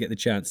now, when I get the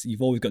chance.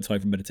 You've always got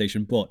time for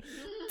meditation, but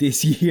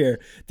this year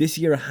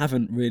I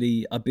haven't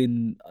really.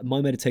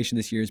 My meditation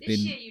this year has been. This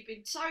year you've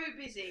been so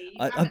busy. You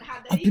haven't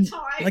had any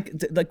time.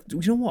 Like,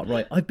 you know what?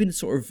 Right, I've been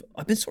sort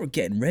of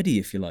getting ready,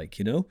 if you like.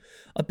 You know,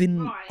 I've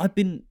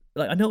been.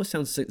 Like, I know it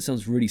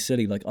sounds really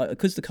silly, like,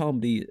 because the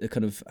comedy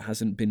kind of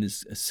hasn't been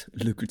as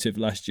lucrative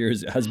last year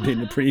as it has been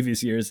in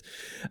previous years.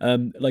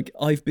 Like,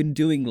 I've been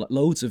doing like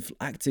loads of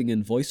acting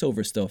and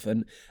voiceover stuff,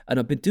 and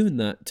I've been doing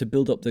that to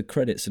build up the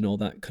credits and all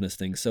that kind of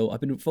thing. So I've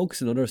been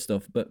focusing on other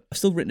stuff, but I've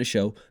still written a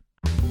show.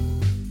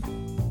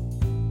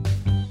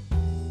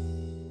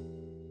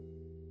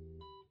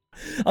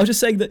 I was just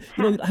saying that,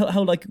 you know,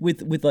 how like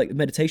with like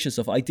meditation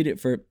stuff, I did it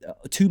for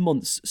 2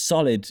 months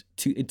solid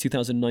in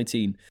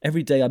 2019.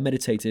 Every day I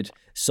meditated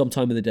some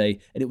time of the day,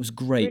 and it was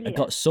great. Brilliant. I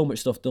got so much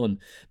stuff done.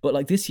 But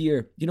like this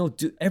year, you know,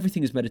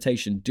 everything is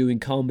meditation. Doing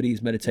comedy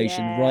is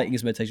meditation. Writing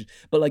is meditation.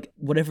 But like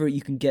whatever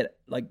you can get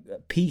like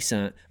peace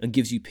at and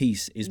gives you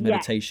peace is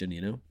meditation,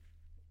 you know?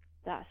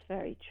 That's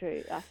very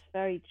true. That's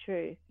very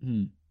true.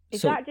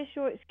 Is that just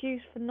your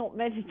excuse for not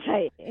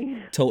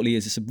meditating? Totally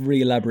is. It's a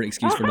really elaborate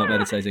excuse for not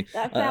meditating.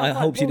 I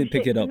hope she didn't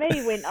pick it up.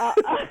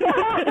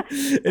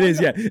 It is,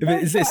 yeah.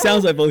 It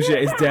sounds like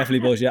bullshit. It's definitely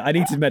bullshit. I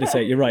need to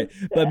meditate. You're right.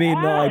 But I mean,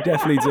 no, I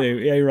definitely do.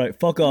 Yeah, you're right.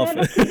 Fuck off.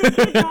 That sounds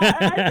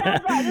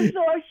like the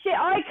sort of shit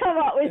I come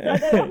up with, so I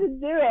don't have to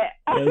do it.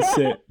 That's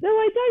it. No,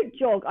 I don't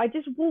jog. I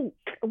just walk.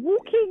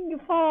 Walking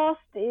fast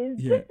is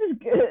just as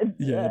good.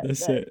 Yeah,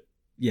 that's it.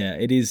 Yeah,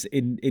 it is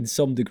in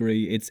some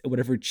degree. It's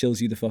whatever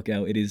chills you the fuck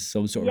out. It is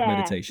some sort of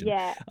meditation.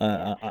 Yeah.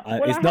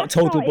 It's not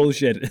total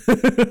bullshit.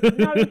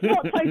 No, it's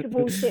not total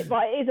bullshit,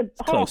 but it is a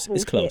half bullshit.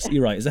 It's close.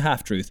 You're right. It's a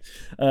half truth.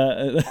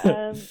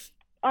 I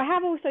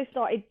have also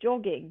started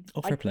jogging.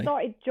 Fair play. I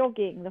started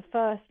jogging the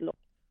first lot.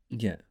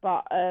 Yeah.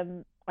 But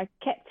I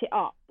kept it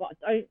up. But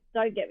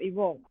don't get me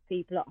wrong,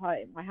 people at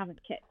home. I haven't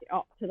kept it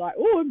up to like,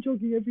 I'm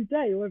jogging every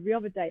day or every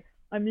other day.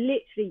 I'm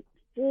literally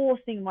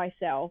forcing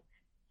myself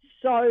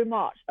so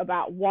much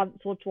about once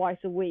or twice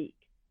a week.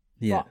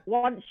 Yeah. But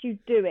once you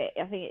do it,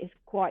 I think it's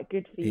quite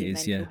good for you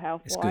mental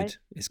health. It's good.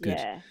 It's good.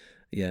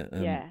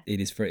 Yeah. It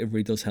is it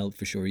really does help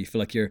for sure. You feel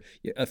like you're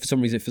for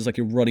some reason it feels like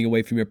you're running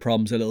away from your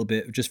problems a little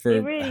bit just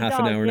for really half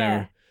an hour, an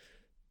hour.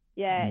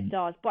 Yeah, it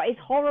does. But it's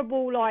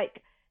horrible,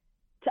 like,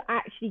 to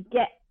actually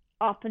get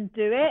up and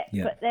do it.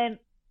 Yeah. But then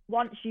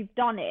once you've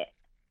done it,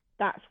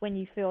 that's when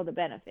you feel the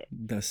benefit.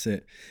 That's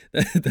it.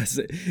 That's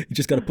it. You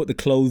just got to put the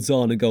clothes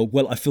on and go,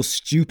 well, I feel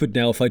stupid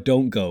now if I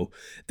don't go.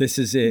 This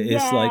is it. Yeah.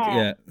 It's like,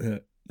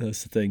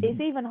 that's the thing.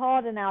 It's even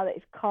harder now that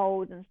it's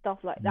cold and stuff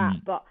like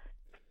that. But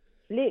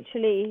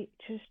literally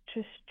just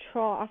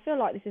try. I feel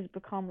like this has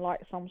become like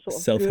some sort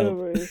of self-help.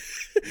 Guru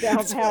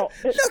self-help.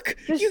 Look,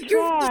 you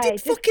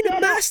did fucking a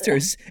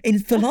master's in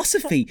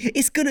philosophy.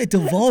 It's going to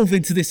devolve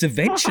into this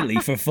eventually,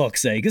 for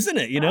fuck's sake, isn't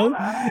it?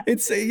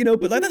 It's,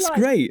 but like, that's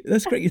great.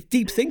 That's great. You're a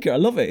deep thinker. I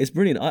love it. It's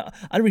brilliant.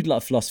 I read a lot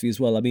of philosophy as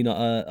well. I mean,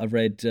 I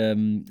read,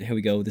 here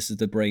we go. This is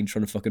the brain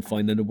trying to fucking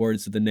find the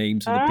words of the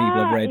names of the people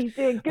I've read. He's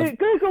doing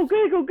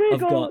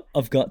Google.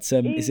 I've got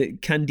is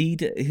it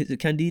Candide? Is it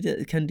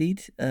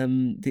Candide?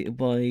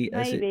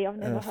 Maybe I've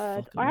never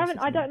heard.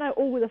 I don't know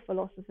all the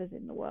philosophers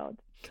in the world.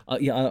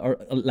 Or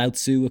Lao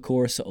Tzu, of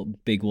course,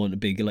 big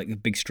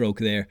stroke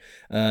there.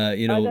 I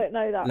don't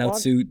know that Lao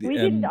Tzu.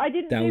 I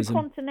didn't Taoism. do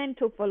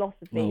continental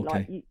philosophy. Oh,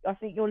 okay. I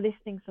think you're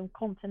listing some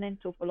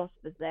continental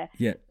philosophers there.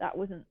 Yeah, that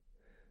wasn't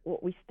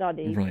what we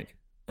studied. Right.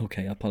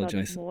 Okay, I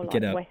apologise. Like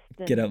Get out.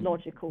 Western, Get out.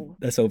 Logical.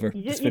 That's over.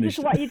 It's finished.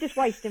 You're just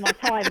wasting my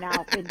time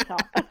now, Winter.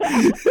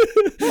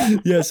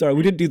 Yeah, sorry,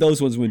 we didn't do those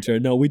ones, Winter.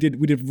 No, we did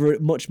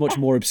much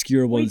more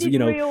obscure ones. We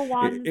did real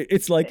ones.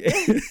 It's like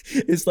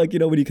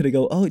when you kind of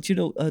go,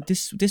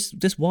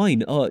 this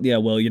wine. Oh yeah,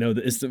 well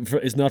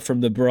it's not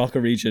from the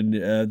Barocca region.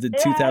 The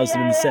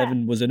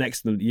 2007 was an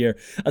excellent year.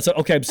 So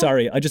okay, I'm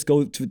sorry. I just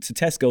go to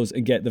Tesco's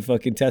and get the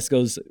fucking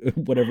Tesco's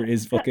whatever it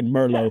is, fucking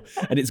Merlot,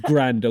 and it's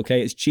grand.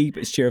 Okay, it's cheap,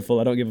 it's cheerful.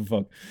 I don't give a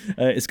fuck.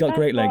 It's got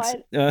great legs.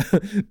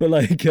 But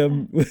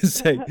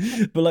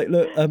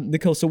look,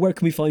 Nicole. So where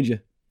can we find you?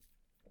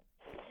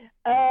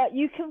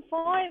 You can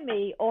find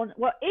me on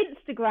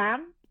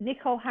Instagram,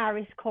 Nicole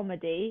Harris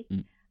Comedy,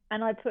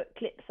 and I put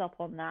clips up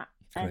on that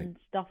and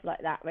stuff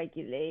like that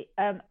regularly.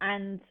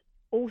 And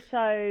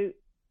also,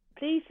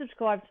 please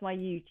subscribe to my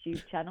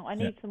YouTube channel. I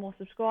need some more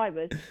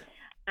subscribers.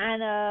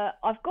 And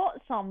I've got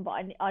some,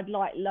 but I'd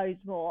like loads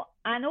more.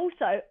 And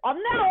also, I'm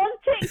now on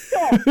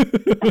TikTok.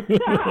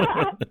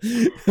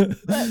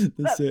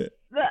 That's it.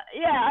 But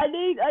yeah, I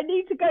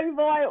need to go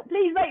viral.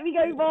 Please make me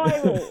go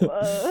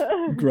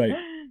viral. Great.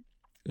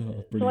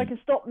 So I can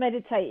stop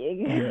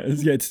meditating.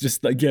 It's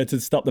just like to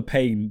stop the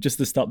pain, just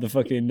to stop the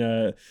fucking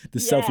the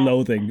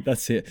self-loathing.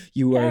 That's it.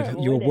 You're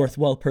a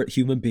worthwhile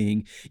human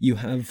being. You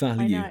have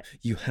value.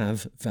 You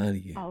have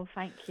value. Oh,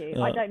 thank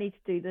you. I don't need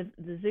to do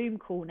the Zoom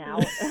call now.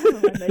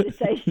 My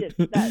meditation.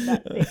 That's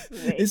it for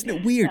me. Isn't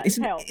it weird?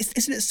 Isn't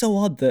it so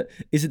odd that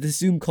is it the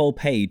Zoom call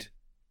paid?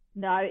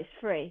 No, it's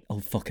free. Oh,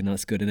 fucking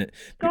that's good, isn't it?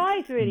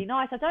 Guy's really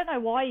nice. I don't know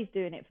why he's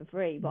doing it for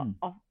free, but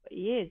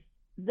he is.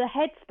 The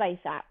Headspace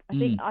app,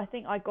 I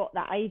think I got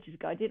that ages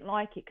ago. I didn't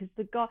like it because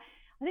the guy,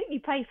 I think you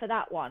pay for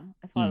that one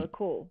if I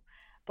recall,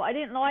 but I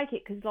didn't like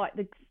it because like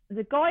the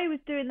guy who was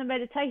doing the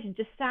meditation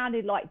just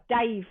sounded like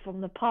Dave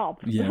from the pub.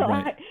 Yeah,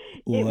 right.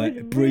 It was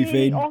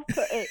really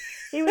off-putting.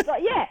 He was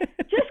like,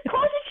 just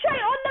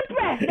concentrate on the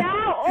breath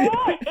now. All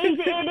right, ease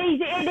it in,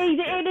 ease it in, ease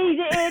it in, ease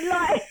it in.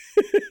 Like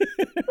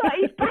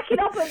he's backing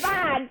up a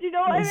band. Do you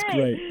know what I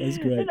mean? That's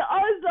great. And I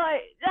was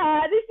like,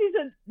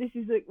 this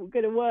isn't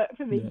going to work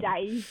for me,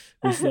 Dave.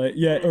 It's like,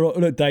 or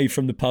look, Dave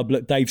from the pub.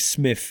 Look, Dave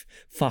Smith.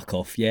 Fuck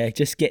off,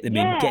 just get them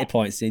in, get the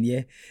points in,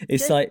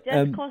 It's just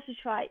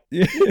concentrate.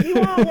 You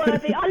are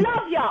worthy. I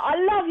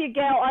love you,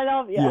 girl. I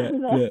love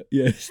you.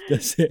 Yes,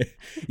 that's it.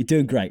 You're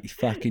doing great.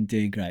 You're fucking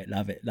doing great.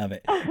 Love it.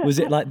 Was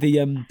it like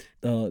the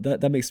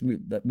that makes me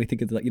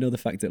think of the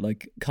fact that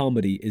like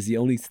comedy is the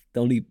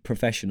only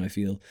profession I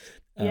feel.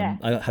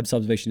 I had this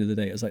observation the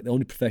other day. It was like the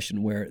only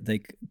profession where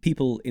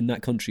people in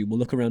that country will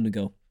look around and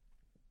go,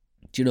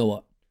 do you know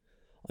what?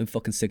 I'm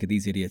fucking sick of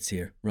these idiots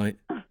here, right?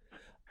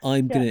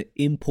 I'm gonna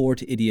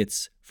import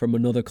idiots from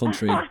another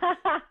country.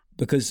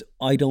 Because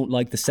I don't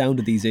like the sound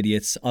of these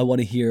idiots. I want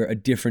to hear a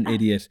different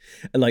idiot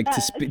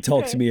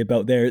talk to me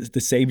about the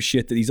same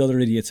shit that these other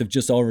idiots have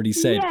just already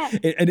said.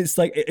 Yeah. And it's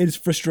like, it's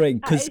frustrating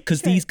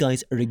because these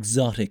guys are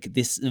exotic.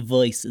 This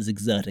voice is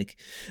exotic.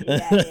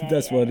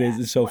 That's what it is.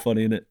 It's so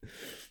funny, isn't it?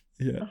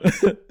 Yeah.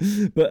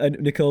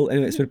 But Nicole,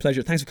 anyway, it's been a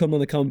pleasure. Thanks for coming on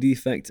the Comedy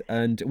Effect,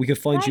 and we can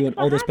find you in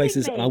all those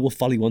places, and I will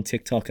follow you on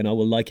TikTok, and I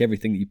will like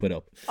everything that you put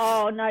up.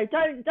 Oh no,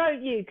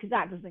 don't you, because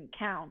that doesn't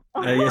count.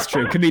 It's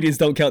true. Comedians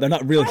don't count. They're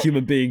not real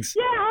human beings.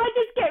 Yeah, I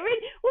just get rid.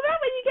 Well, then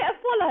when you get a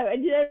follow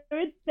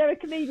and they're a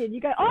comedian,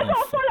 you go, oh, I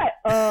got a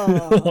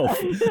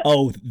follow.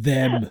 Oh,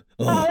 them.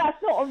 Oh, that's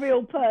not a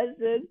real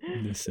person.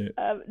 That's it.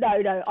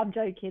 No, I'm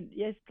joking.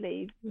 Yes,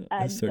 please.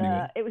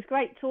 And it was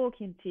great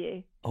talking to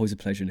you. Always a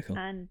pleasure, Nicole.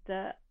 And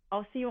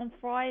I'll see you on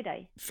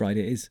Friday.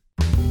 Friday it is.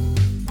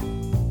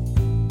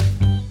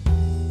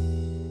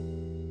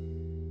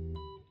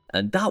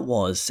 And that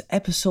was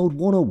episode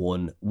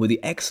 101 with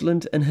the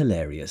excellent and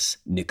hilarious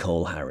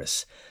Nicole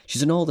Harris.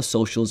 She's on all the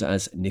socials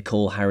as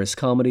Nicole Harris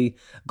Comedy.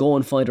 Go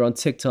and find her on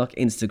TikTok,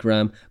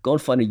 Instagram. Go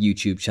and find her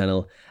YouTube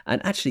channel.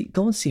 And actually,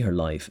 go and see her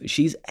live.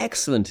 She's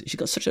excellent. She's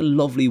got such a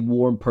lovely,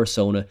 warm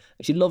persona.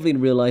 She's lovely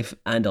in real life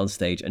and on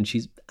stage. And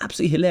she's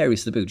absolutely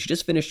hilarious to boot. She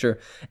just finished her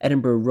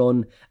Edinburgh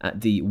run at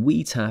the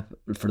Wee Tap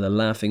for the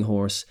Laughing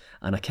Horse.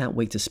 And I can't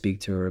wait to speak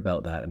to her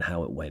about that and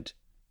how it went.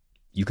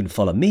 You can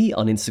follow me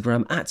on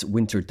Instagram at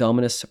Winter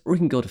Dominus, or you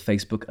can go to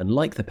Facebook and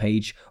like the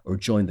page, or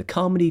join the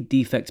Comedy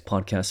Defect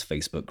Podcast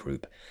Facebook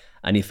group.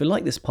 And if you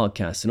like this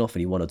podcast enough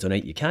and you want to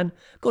donate, you can.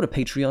 Go to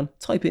Patreon,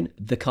 type in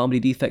the Comedy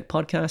Defect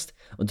Podcast,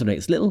 and donate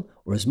as little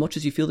or as much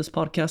as you feel this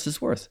podcast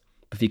is worth.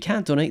 But if you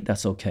can't donate,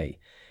 that's okay.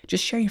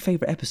 Just share your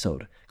favourite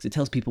episode, because it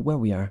tells people where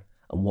we are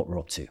and what we're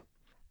up to.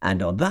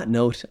 And on that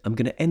note, I'm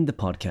going to end the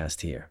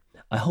podcast here.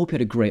 I hope you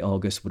had a great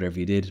August, whatever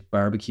you did.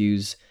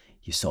 Barbecues,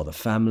 you saw the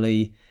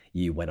family,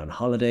 you went on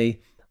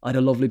holiday. I had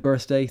a lovely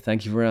birthday,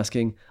 thank you for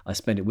asking. I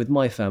spent it with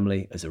my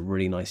family as a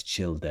really nice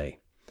chill day.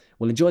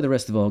 Well, enjoy the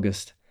rest of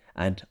August,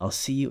 and I'll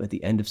see you at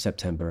the end of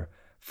September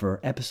for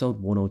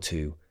episode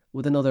 102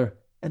 with another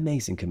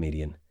amazing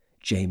comedian,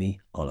 Jamie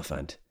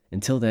Oliphant.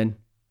 Until then,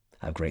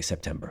 have a great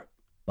September.